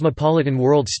 This cosmopolitan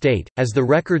world state, as the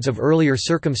records of earlier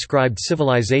circumscribed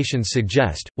civilizations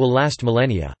suggest, will last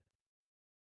millennia.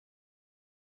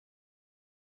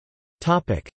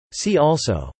 See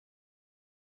also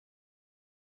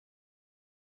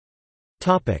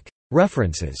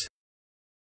References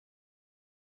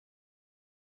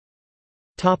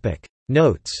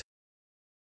Notes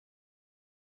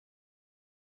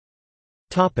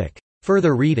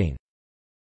Further reading.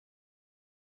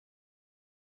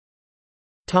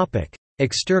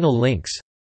 External links.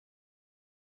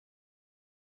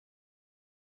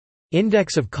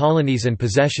 Index of colonies and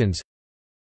possessions.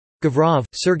 Gavrov,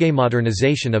 Sergei.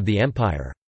 Modernization of the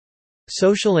Empire.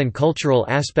 Social and cultural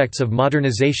aspects of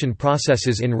modernization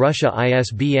processes in Russia.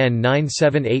 ISBN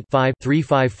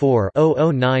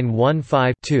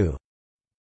 978-5-354-00915-2.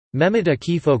 Mehmet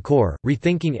Akif Okur,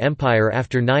 Rethinking Empire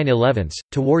After 9/11,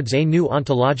 Towards a New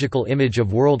Ontological Image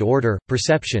of World Order,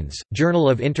 Perceptions, Journal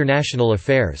of International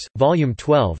Affairs, Volume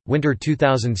 12, Winter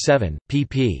 2007,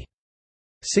 pp.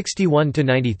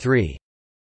 61–93.